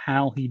on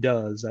how he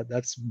does,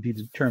 that's be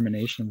the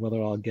determination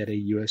whether I'll get a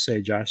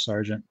USA Josh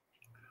Sargent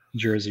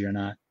jersey or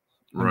not.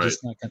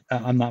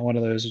 I'm not one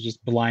of those who's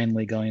just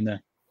blindly going to.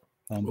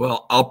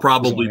 Well, I'll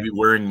probably be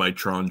wearing my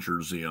Tron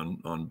jersey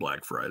on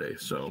Black Friday.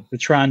 So the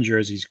Tron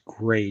jersey's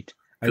great.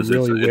 I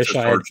really wish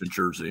I had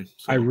jersey.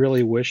 So. I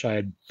really wish I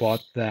had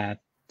bought that.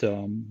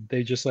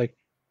 They just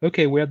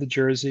okay, we have the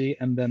jersey,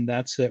 and then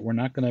that's it. We're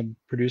not going to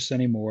produce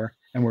anymore,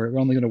 and we're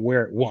only going to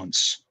wear it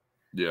once.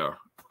 Yeah,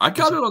 I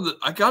got it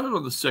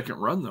on the second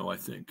run though, I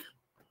think.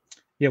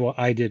 Yeah, well,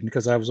 I didn't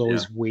because I was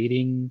always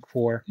waiting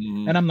for,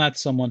 and I'm not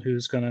someone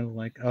who's going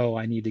to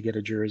I need to get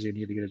a jersey.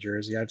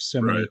 I have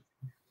so many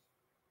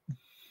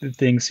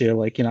things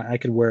here. I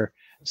could wear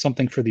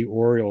something for the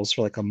Orioles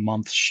for a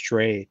month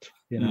straight.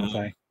 If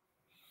I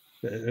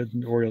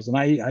the Orioles, and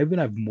I even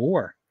have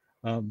more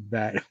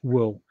that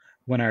will.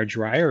 When our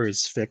dryer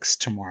is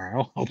fixed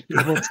tomorrow, I'll be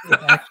able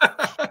to,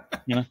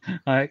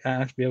 I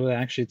have to be able to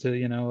actually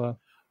go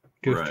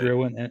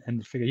through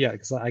and figure,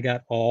 because I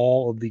got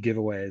all of the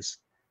giveaways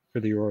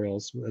for the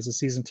Orioles. As a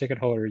season ticket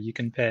holder, you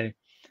can pay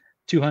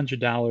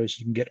 $200.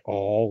 You can get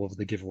all of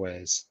the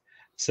giveaways.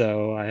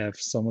 So I have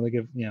some of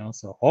the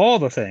so all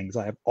the things,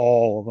 I have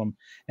all of them.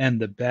 And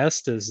the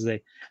best is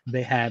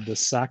they had the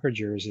soccer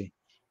jersey.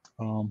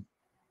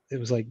 It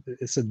was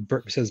it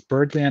says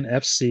Birdland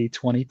FC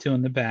 22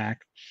 in the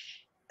back.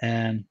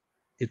 And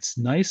it's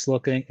nice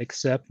looking,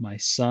 except my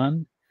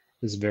son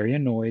is very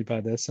annoyed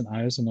by this, and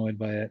I was annoyed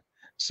by it.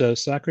 So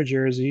soccer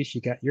jerseys, you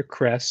got your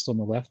crest on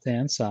the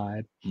left-hand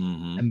side,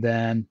 and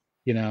then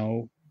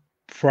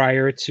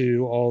prior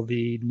to all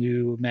the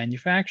new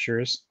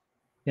manufacturers,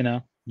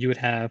 you would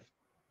have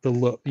the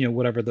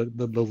whatever the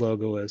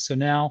logo is. So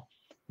now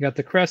you got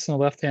the crest on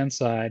the left-hand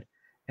side,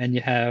 and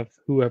you have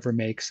whoever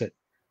makes it.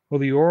 Well,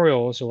 the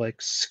Orioles are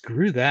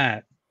screw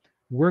that.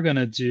 We're going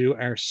to do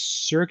our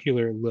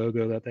circular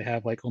logo that they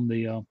have on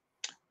the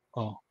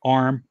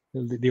arm,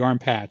 the arm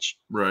patch.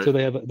 Right. So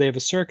they have a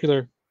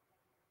circular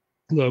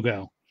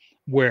logo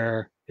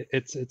where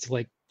it's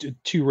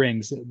 2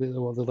 rings.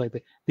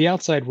 The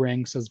outside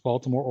ring says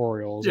Baltimore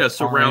Orioles. Yeah,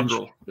 it's a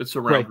roundel. It's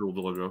a roundel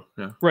logo.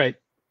 Yeah. Right.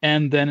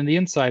 And then in the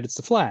inside, it's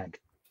the flag.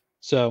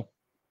 So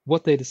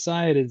what they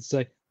decided is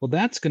well,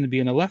 that's going to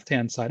be on the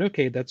left-hand side.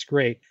 Okay, that's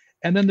great.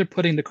 And then they're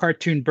putting the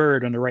cartoon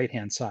bird on the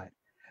right-hand side.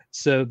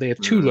 So they have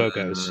 2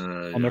 logos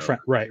on the front.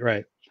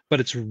 Right.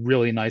 But it's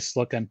really nice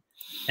looking.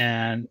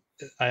 And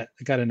I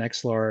got an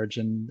X large,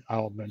 and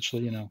I'll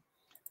eventually,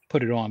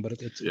 put it on, but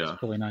it's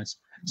really nice.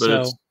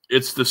 But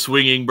it's the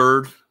swinging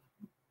bird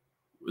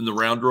in the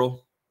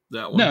roundel,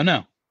 that one?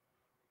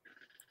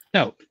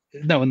 No,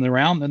 in the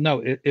round.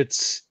 No,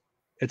 it's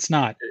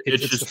not.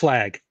 It's the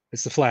flag.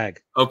 It's the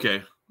flag.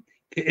 Okay.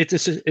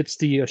 It's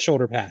the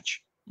shoulder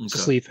patch. It's the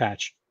sleeve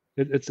patch.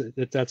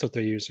 That's what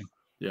they're using.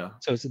 Yeah.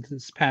 So it's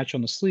this patch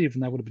on the sleeve,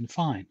 and that would have been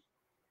fine.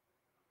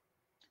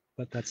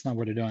 But that's not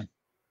what they're doing.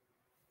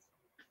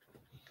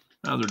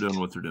 Now they're doing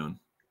what they're doing.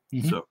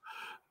 So,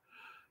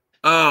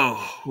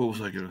 what was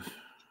I going to?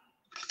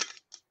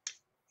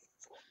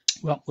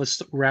 Well,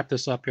 let's wrap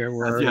this up here.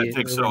 I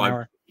think so.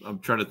 I'm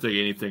trying to think of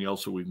anything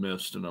else that we've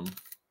missed, and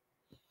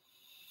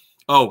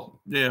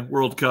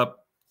World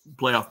Cup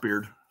playoff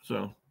beard.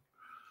 So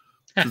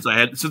since I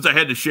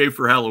had to shave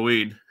for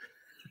Halloween.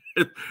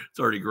 It's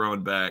already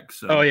growing back.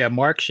 So.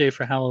 Mark shaved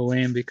for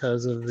Halloween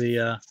because of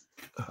the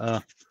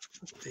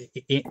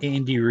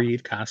Andy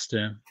Reid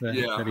costume that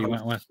he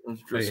went with.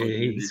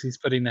 He's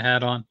putting the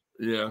hat on.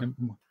 Yeah.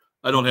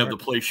 I don't have the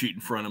play sheet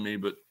in front of me,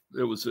 but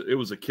it was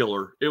a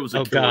killer. It was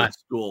a killer at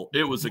school.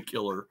 It was a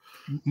killer.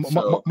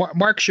 So.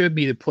 Mark showed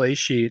me the play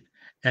sheet,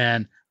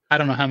 and I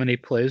don't know how many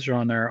plays are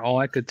on there. All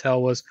I could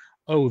tell was,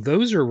 oh,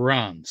 those are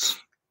runs,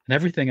 and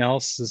everything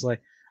else is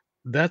like,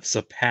 that's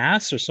a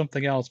pass or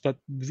something else. But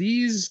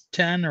these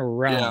 10 are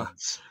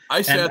runs.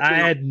 Yeah. I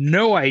had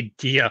no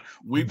idea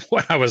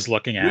what I was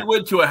looking at. We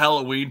went to a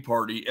Halloween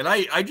party, and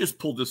I just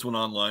pulled this one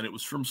online. It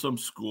was from some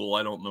school.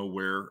 I don't know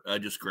where. I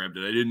just grabbed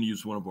it. I didn't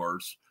use one of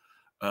ours.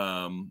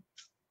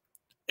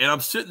 And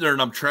I'm sitting there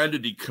and I'm trying to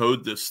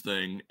decode this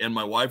thing. And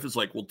my wife is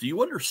like, well, do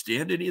you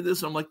understand any of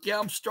this? I'm like, yeah,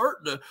 I'm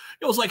starting to.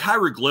 It was like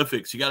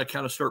hieroglyphics. You got to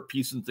kind of start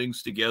piecing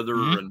things together.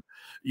 Mm-hmm.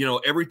 And,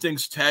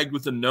 everything's tagged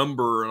with a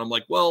number. And I'm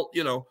like, well,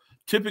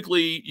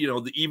 typically,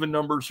 the even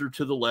numbers are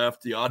to the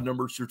left, the odd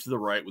numbers are to the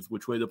right with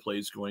which way the play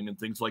is going and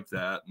things like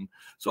that. And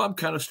so I'm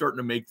kind of starting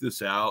to make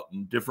this out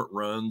and different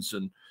runs.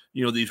 And,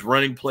 these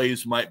running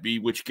plays might be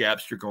which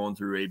gaps you're going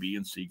through, A, B,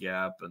 and C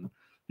gap. And,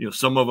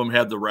 some of them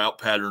had the route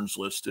patterns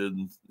listed,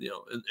 and,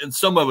 and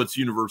some of it's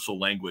universal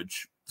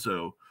language.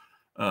 So,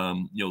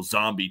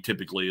 zombie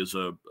typically is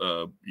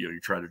you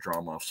try to draw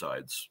them off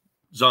sides.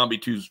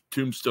 Zombie,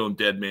 tombstone,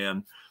 dead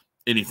man,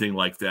 anything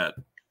like that.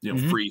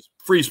 Mm-hmm.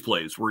 freeze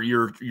plays where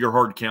you're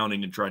hard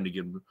counting and trying to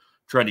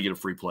get a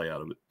free play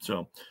out of it.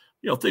 So,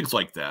 things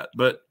like that.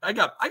 But I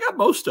got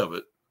most of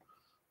it.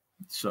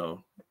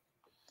 So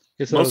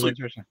mostly,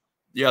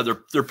 yeah,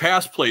 their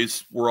pass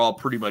plays were all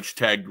pretty much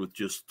tagged with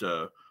just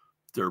the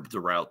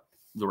route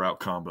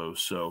combos.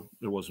 So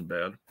it wasn't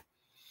bad.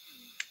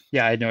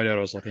 Yeah, I had no idea what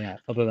I was looking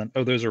at other than,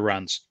 those are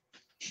runs.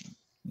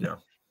 Yeah.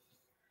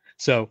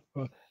 So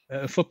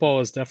football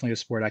is definitely a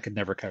sport I could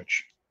never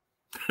coach.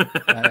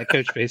 I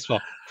coach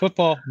baseball.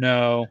 Football,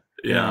 no.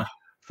 Yeah.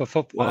 For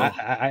football, well,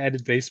 I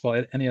did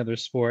baseball. Any other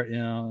sport,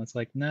 it's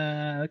like,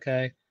 nah,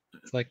 okay.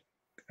 It's like,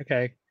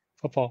 okay,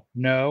 football,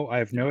 no. I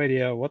have no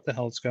idea what the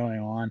hell's going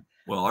on.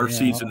 Well, our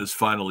season is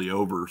finally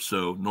over.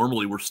 So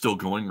normally we're still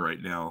going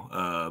right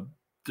now.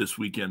 This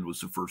weekend was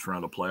the first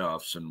round of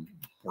playoffs, and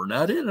we're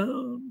not in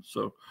them.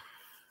 So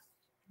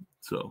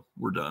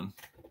we're done.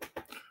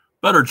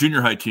 But our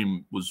junior high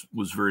team was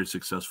very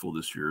successful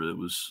this year. It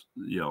was,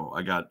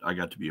 I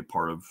got to be a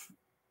part of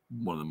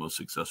one of the most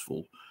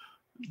successful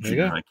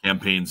junior high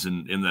campaigns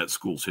in that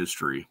school's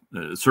history,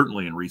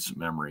 certainly in recent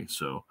memory.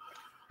 So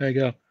there you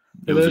go.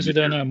 For those who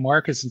don't know,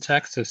 Mark is in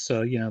Texas,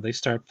 so they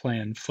start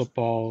playing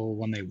football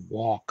when they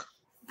walk.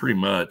 Pretty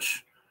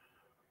much.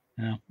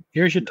 Yeah.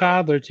 Here's your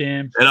toddler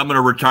team. And I'm going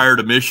to retire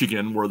to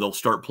Michigan, where they'll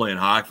start playing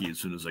hockey as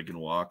soon as I can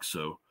walk.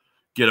 So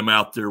get them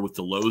out there with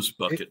the Lowe's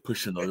bucket,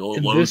 pushing the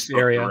Lowe's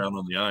bucket around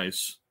on the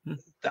ice.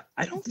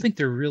 I don't think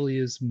there really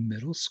is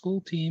middle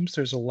school teams.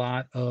 There's a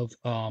lot of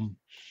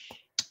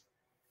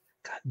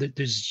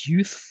there's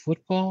youth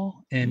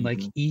football, and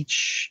like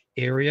each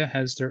area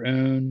has their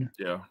own.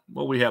 Yeah,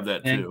 well, we have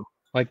that too.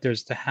 Like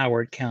there's the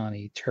Howard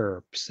County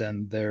Terps,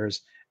 and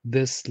there's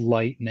this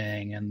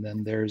Lightning, and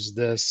then there's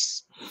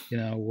this,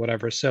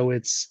 whatever. So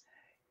it's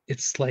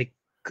like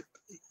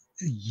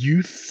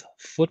youth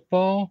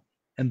football,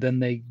 and then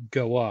they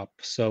go up.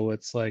 So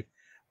it's like,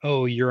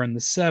 oh, you're in the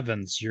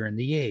 7s, you're in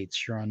the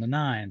 8s, you're on the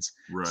 9s.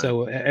 Right.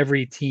 So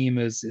every team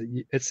it's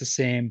the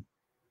same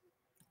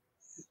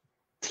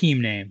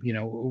team name,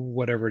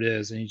 whatever it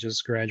is, and you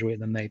just graduate,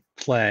 and then they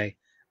play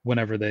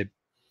whenever they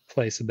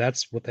play. So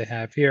that's what they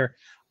have here.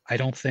 I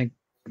don't think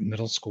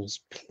middle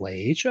schools play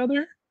each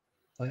other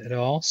at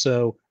all.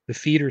 So the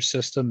feeder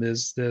system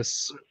is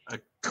this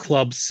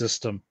club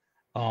system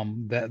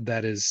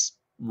that is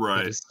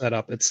right. That is set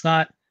up. It's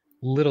not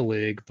Little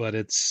League, but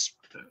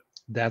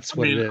that's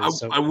what it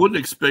is. I wouldn't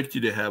expect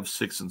you to have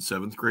 6th and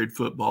 7th grade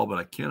football, but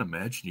I can't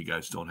imagine you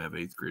guys don't have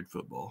 8th grade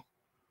football.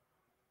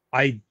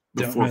 I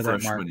don't know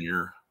that, freshman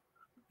year.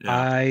 Yeah.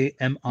 I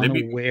am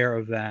unaware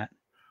of that.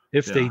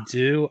 If they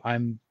do,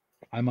 I'm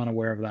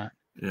unaware of that.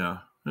 Yeah.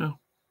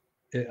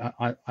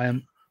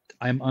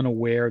 I'm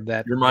unaware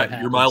that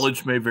your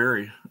mileage may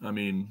vary.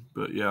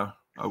 But yeah,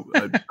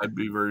 I'd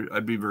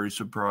be very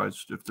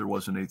surprised if there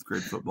wasn't 8th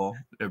grade football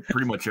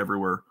pretty much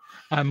everywhere.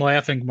 I'm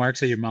laughing. Mark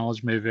said your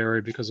mileage may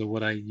vary because of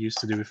what I used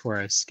to do before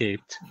I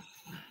escaped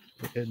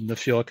in the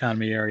fuel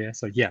economy area.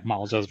 So yeah,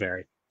 mileage does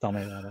vary. Tell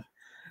me about it.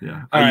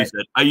 Yeah, I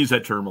use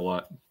that term a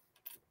lot.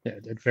 Yeah,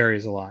 it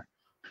varies a lot.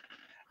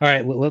 All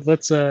right,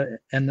 let's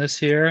end this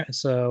here.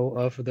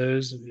 So for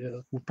those,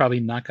 we're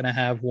probably not going to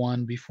have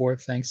one before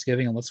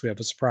Thanksgiving unless we have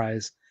a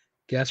surprise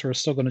guest. We're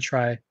still going to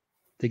try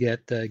to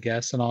get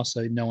guests, and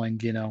also knowing,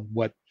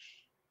 what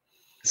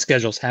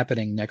schedule's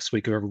happening next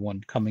week of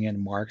everyone coming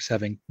in. Mark's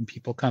having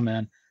people come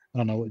in. I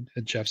don't know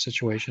what Jeff's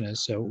situation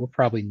is, so we're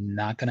probably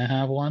not going to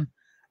have one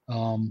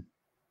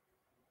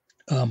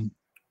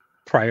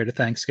prior to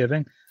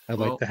Thanksgiving. I'd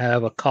like to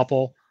have a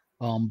couple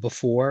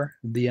before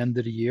the end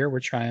of the year. We're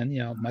trying,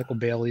 Michael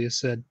Bailey has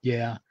said,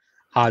 yeah.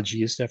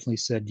 Haji has definitely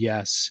said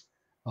yes.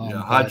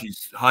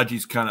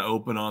 Haji's kind of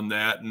open on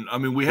that.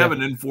 And we have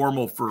an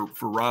informal for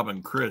Rob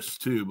and Chris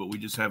too, but we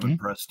just haven't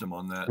pressed him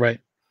on that. Right.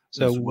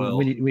 So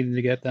we need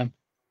to get them.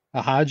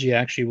 Haji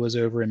actually was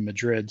over in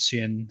Madrid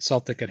seeing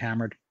Celtic get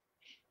hammered.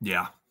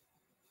 Yeah.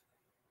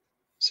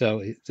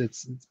 So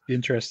it's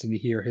interesting to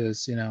hear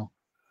his,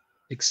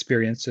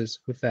 experiences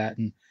with that.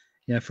 And,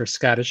 for a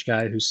Scottish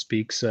guy who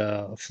speaks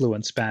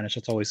fluent Spanish,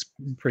 it's always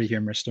pretty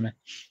humorous to me.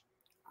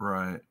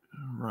 Right.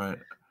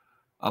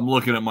 I'm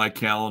looking at my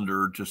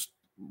calendar just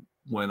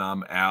when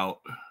I'm out.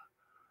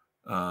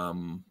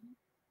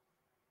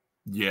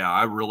 Yeah,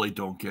 I really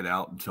don't get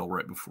out until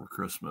right before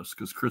Christmas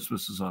because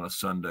Christmas is on a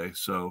Sunday.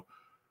 So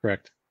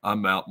correct.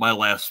 I'm out. My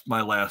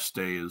last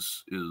day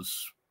is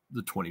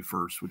the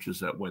 21st, which is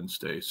that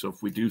Wednesday. So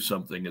if we do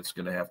something, it's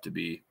going to have to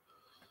be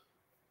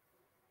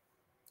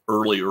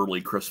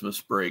early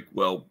Christmas break.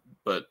 Well,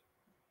 but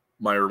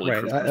my early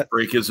Christmas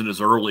break isn't as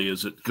early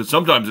as it, because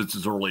sometimes it's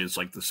as early as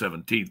like the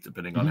 17th,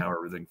 depending on how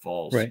everything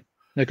falls. Right.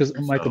 Because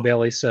Michael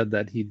Bailey said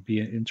that he'd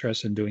be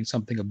interested in doing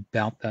something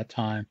about that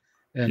time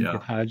and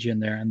get Haji in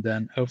there. And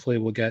then hopefully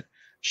we'll get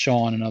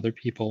Sean and other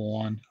people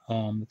on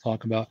to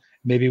talk about.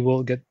 Maybe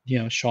we'll get,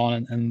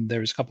 Sean and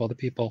there's a couple other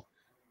people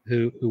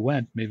who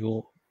went. Maybe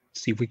we'll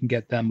see if we can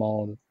get them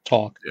all to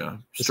talk at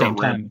the same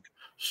time.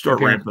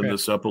 Start ramping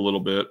this up a little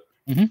bit.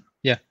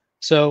 Yeah.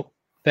 So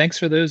thanks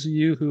for those of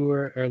you who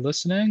are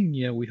listening.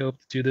 We hope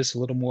to do this a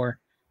little more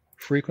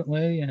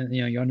frequently, and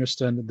you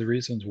understand the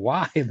reasons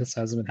why this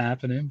hasn't been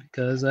happening,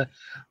 because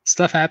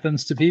stuff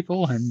happens to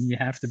people and you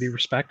have to be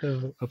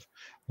respectful of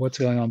what's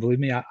going on. Believe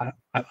me,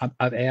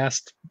 I've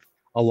asked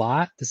a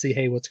lot to see,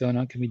 hey, what's going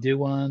on, can we do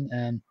one?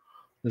 And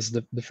this is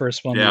the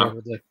first one we were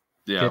able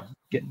to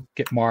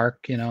get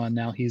Mark, and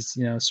now he's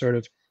sort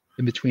of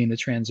in between the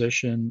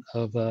transition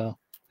of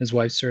his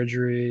wife's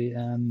surgery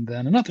and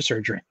then another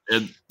surgery,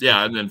 and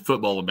then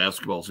football and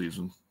basketball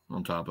season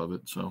on top of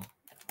it. So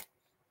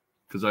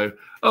because I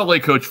only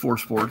coach 4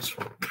 sports.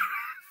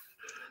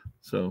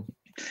 So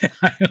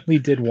I only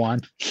did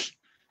one.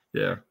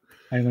 Yeah.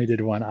 I only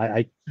did one.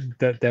 I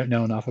don't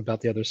know enough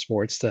about the other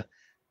sports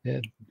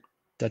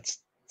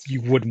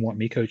you wouldn't want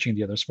me coaching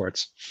the other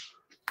sports.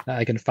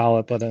 I can follow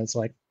it, but it's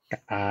like,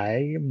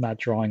 I am not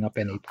drawing up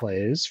any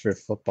plays for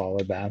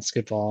football or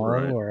basketball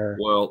or.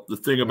 Well, the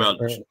thing about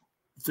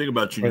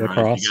junior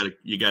high,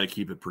 you got to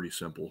keep it pretty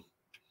simple.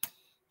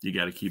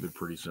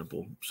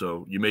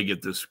 So you may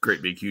get this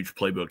great big huge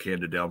playbook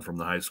handed down from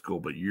the high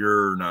school, but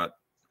you're not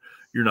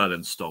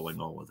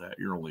installing all of that.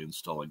 You're only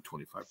installing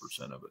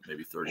 25% of it,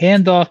 maybe 30%.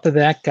 Hand off to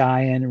that guy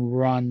and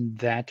run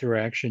that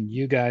direction.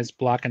 You guys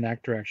block in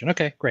that direction.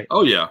 Okay, great.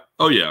 Oh yeah.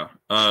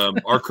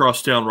 Our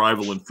crosstown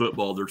rival in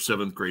football, their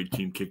 7th grade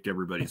team kicked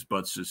everybody's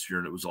butts this year,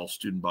 and it was all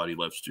student body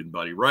left, student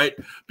body right,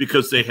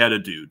 because they had a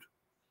dude.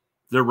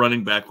 Their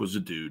running back was a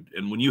dude,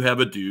 and when you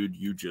have a dude,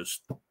 you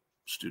just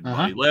student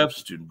body left,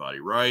 student body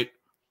right.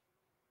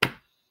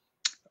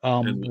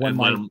 And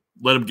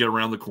let him get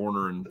around the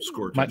corner and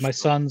score. My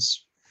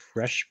son's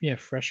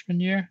freshman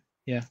year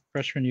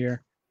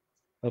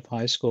of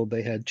high school,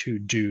 they had 2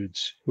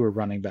 dudes who were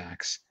running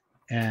backs,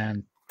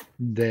 and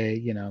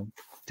they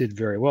did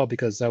very well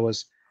because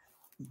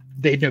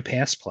they had no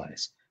pass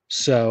plays.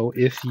 So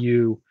if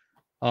you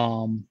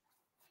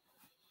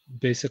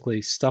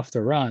basically stuffed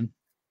the run,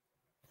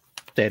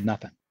 they had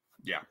nothing.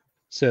 Yeah.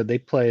 So they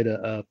played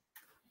a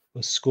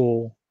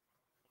school.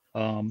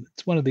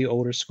 It's one of the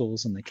older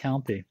schools in the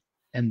county,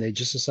 and they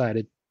just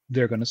decided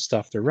they're going to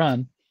stuff the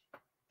run,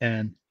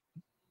 and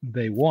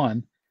they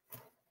won.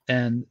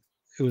 And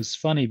it was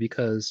funny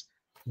because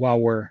while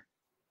we're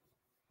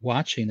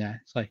watching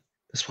that, it's like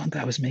this one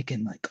guy was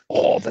making like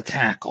all the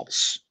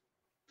tackles.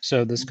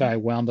 So this guy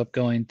wound up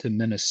going to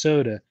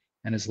Minnesota,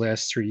 and his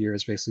last 3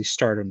 years basically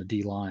started on the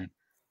D line.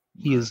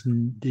 He's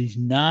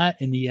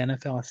not in the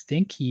NFL. I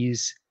think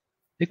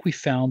we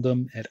found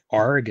him at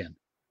Oregon,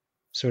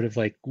 sort of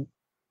like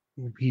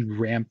he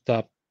ramped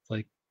up,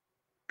 like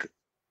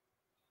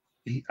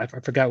I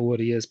forgot what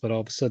he is, but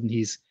all of a sudden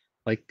he's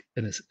like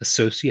an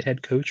associate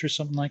head coach or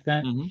something like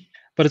that.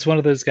 But it's one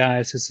of those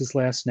guys. His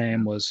last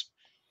name was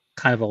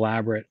kind of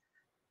elaborate.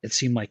 It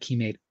seemed like he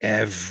made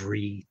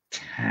every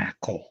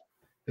tackle.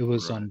 It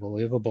was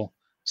unbelievable.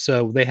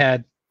 So they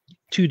had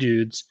 2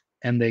 dudes,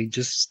 and they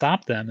just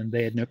stopped them, and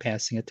they had no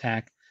passing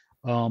attack.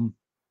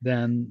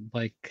 Then,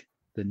 like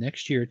the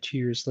next year, 2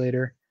 years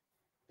later,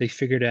 they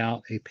figured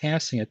out a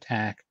passing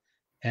attack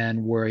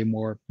and were a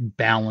more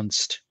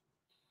balanced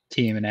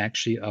team and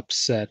actually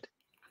upset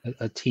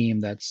a team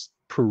that's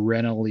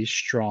perennially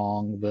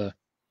strong,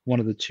 one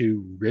of the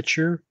 2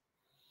 richer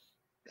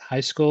high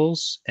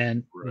schools,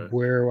 and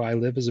where I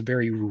live is a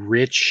very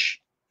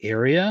rich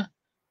area.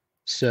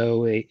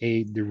 So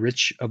the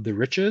rich of the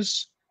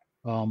riches,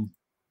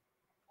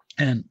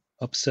 and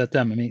upset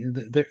them. I mean,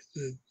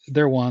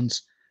 they're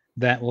ones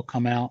that will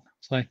come out.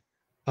 It's like,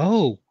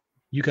 oh,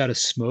 you got a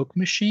smoke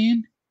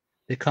machine?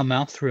 They come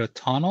out through a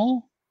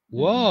tunnel?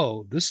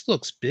 Whoa, this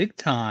looks big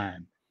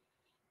time,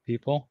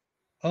 people.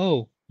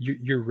 Oh,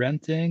 you're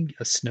renting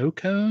a snow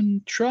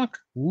cone truck?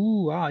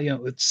 Ooh, wow,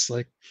 it's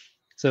like,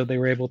 so they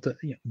were able to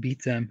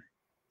beat them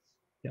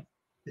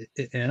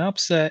in an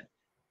upset,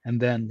 and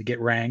then they get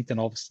ranked, and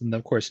all of a sudden,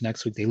 of course,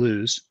 next week they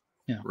lose,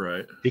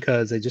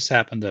 because they just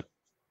happened to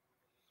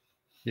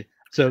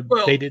So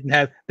they didn't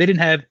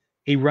have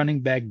a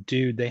running back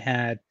dude. They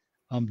had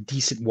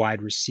decent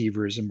wide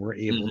receivers and were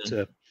able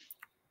to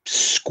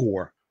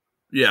score.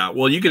 Yeah,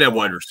 well, you can have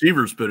wide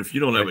receivers, but if you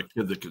don't have a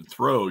kid that can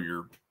throw,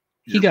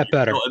 he got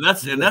better.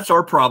 And that's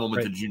our problem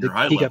at the junior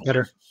high level. He got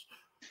better.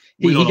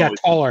 He got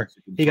taller.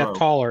 He got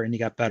taller and he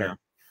got better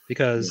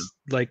because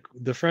like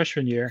the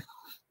freshman year,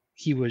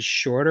 he was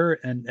shorter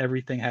and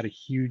everything had a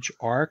huge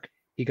arc.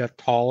 He got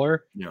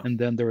taller and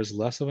then there was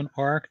less of an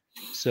arc.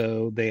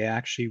 So they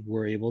actually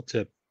were able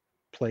to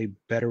play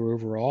better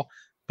overall.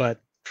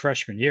 But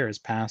freshman year, his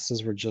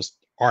passes were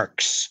just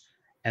arcs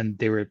and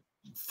they were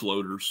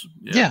floaters.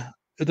 There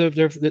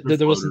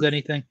wasn't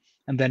anything.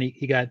 And then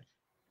he got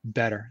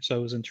better. So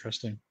it was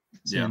interesting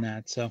seeing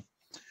that. So,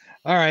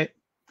 all right.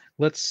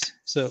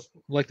 I'd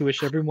like to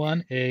wish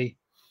everyone a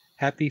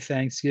happy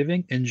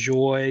Thanksgiving.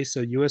 Enjoy.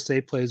 So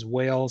USA plays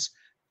Wales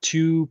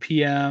 2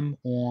 p.m.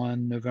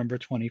 on November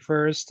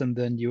 21st, and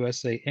then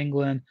USA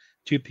England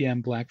 2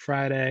 p.m. Black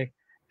Friday,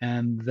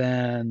 and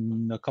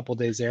then a couple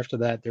days after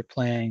that they're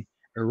playing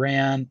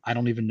Iran. I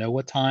don't even know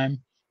what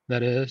time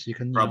that is. You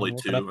can probably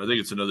 2. I think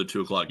it's another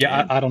 2 o'clock.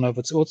 Yeah, I don't know if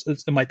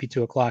it might be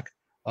 2 o'clock.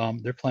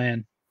 They're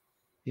playing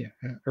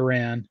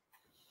Iran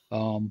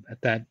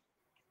at that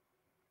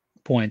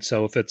point.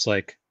 So if it's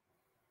like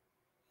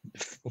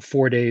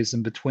 4 days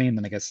in between,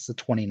 then I guess it's the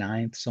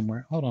 29th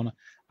somewhere. Hold on,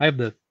 I have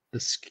the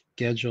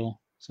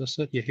schedule. So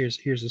here's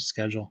the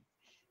schedule.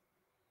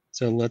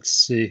 So let's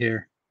see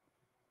here.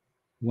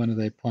 When are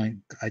they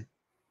playing?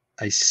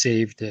 I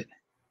saved it.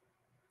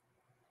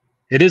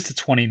 It is the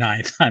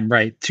 29th. I'm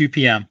right. 2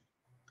 p.m.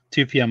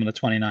 2 p.m. on the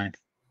 29th.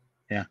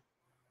 Yeah.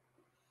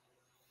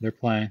 They're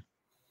playing.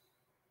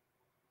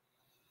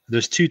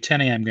 There's 2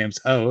 10 a.m. games.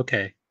 Oh,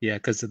 okay. Yeah,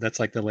 because that's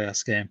like the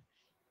last game.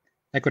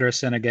 Ecuador,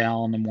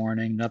 Senegal in the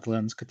morning.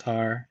 Netherlands,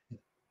 Qatar.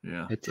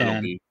 Yeah. At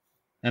 10.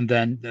 And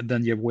then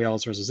you have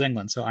Wales versus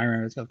England. So I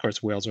remember, of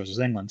course, Wales versus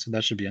England. So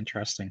that should be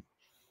interesting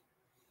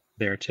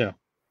there too.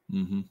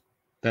 Mm-hmm.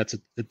 That's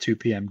a 2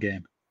 p.m.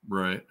 game.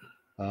 Right.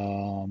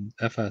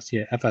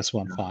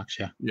 FS1 Fox,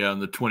 yeah. Yeah,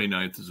 and the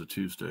 29th is a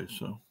Tuesday,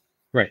 so.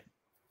 Right.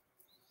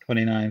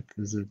 29th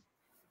is a.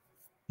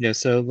 Yeah,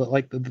 so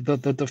like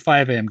the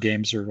 5 a.m.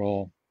 games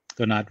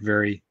they're not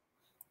very,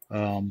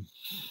 they're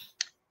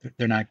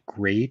not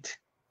great.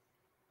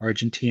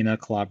 Argentina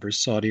clobbers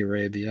Saudi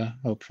Arabia,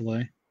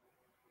 hopefully.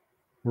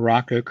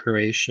 Morocco,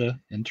 Croatia,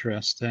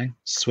 interesting.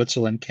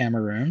 Switzerland,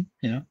 Cameroon,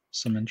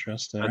 some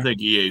interest there. I think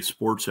EA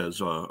Sports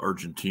has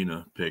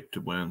Argentina picked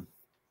to win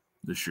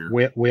this year.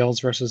 Wales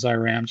versus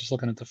Iran, just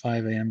looking at the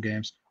 5 a.m.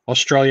 games.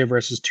 Australia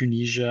versus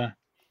Tunisia.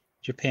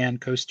 Japan,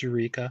 Costa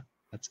Rica.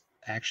 That's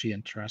actually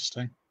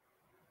interesting.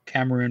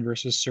 Cameroon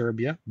versus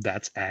Serbia.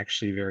 That's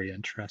actually very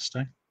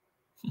interesting.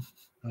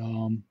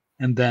 And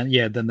then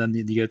you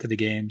go to the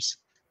games.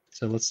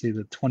 So let's see,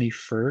 the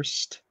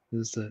 21st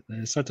is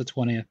it starts the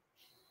 20th.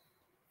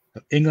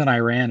 England,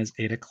 Iran is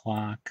 8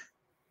 o'clock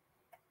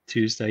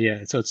Tuesday.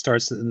 Yeah, so it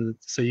starts.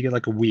 So you get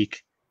like a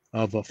week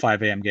of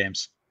 5 a.m.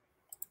 games,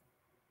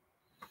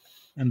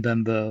 and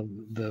then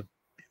the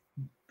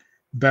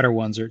better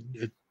ones are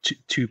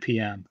 2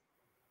 p.m.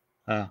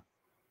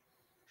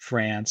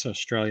 France,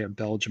 Australia,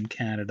 Belgium,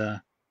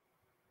 Canada,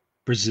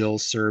 Brazil,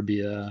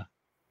 Serbia,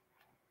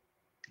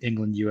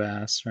 England,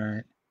 U.S.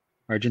 Right,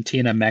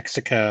 Argentina,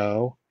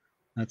 Mexico.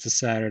 That's a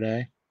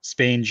Saturday.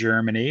 Spain,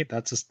 Germany.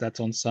 That's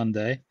on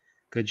Sunday.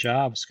 Good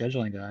job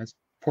scheduling, guys.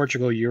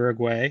 Portugal,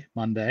 Uruguay,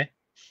 Monday.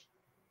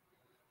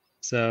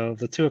 So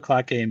the 2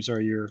 o'clock games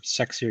are your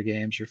sexier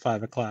games. Your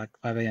 5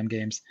 a.m.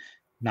 games,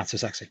 not so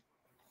sexy.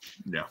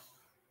 Yeah.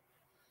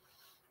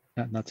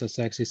 Not so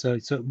sexy. So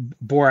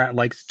Borat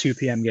likes 2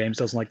 p.m. games,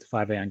 doesn't like the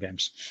 5 a.m.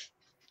 games.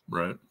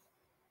 Right.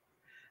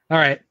 All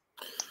right.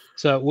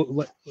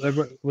 So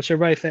wish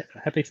everybody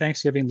happy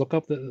Thanksgiving. Look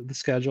up the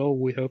schedule.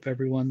 We hope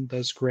everyone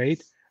does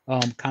great.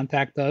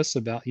 Contact us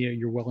about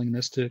your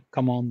willingness to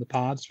come on the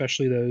pod,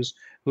 especially those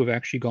who have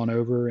actually gone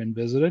over and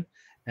visited.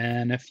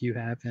 And if you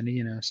have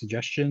any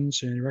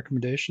suggestions, any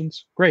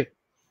recommendations, great.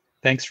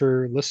 Thanks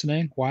for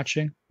listening,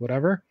 watching,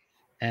 whatever.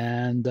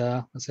 And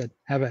I said,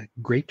 have a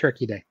great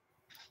Turkey Day.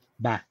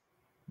 Bye.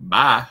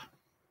 Bye.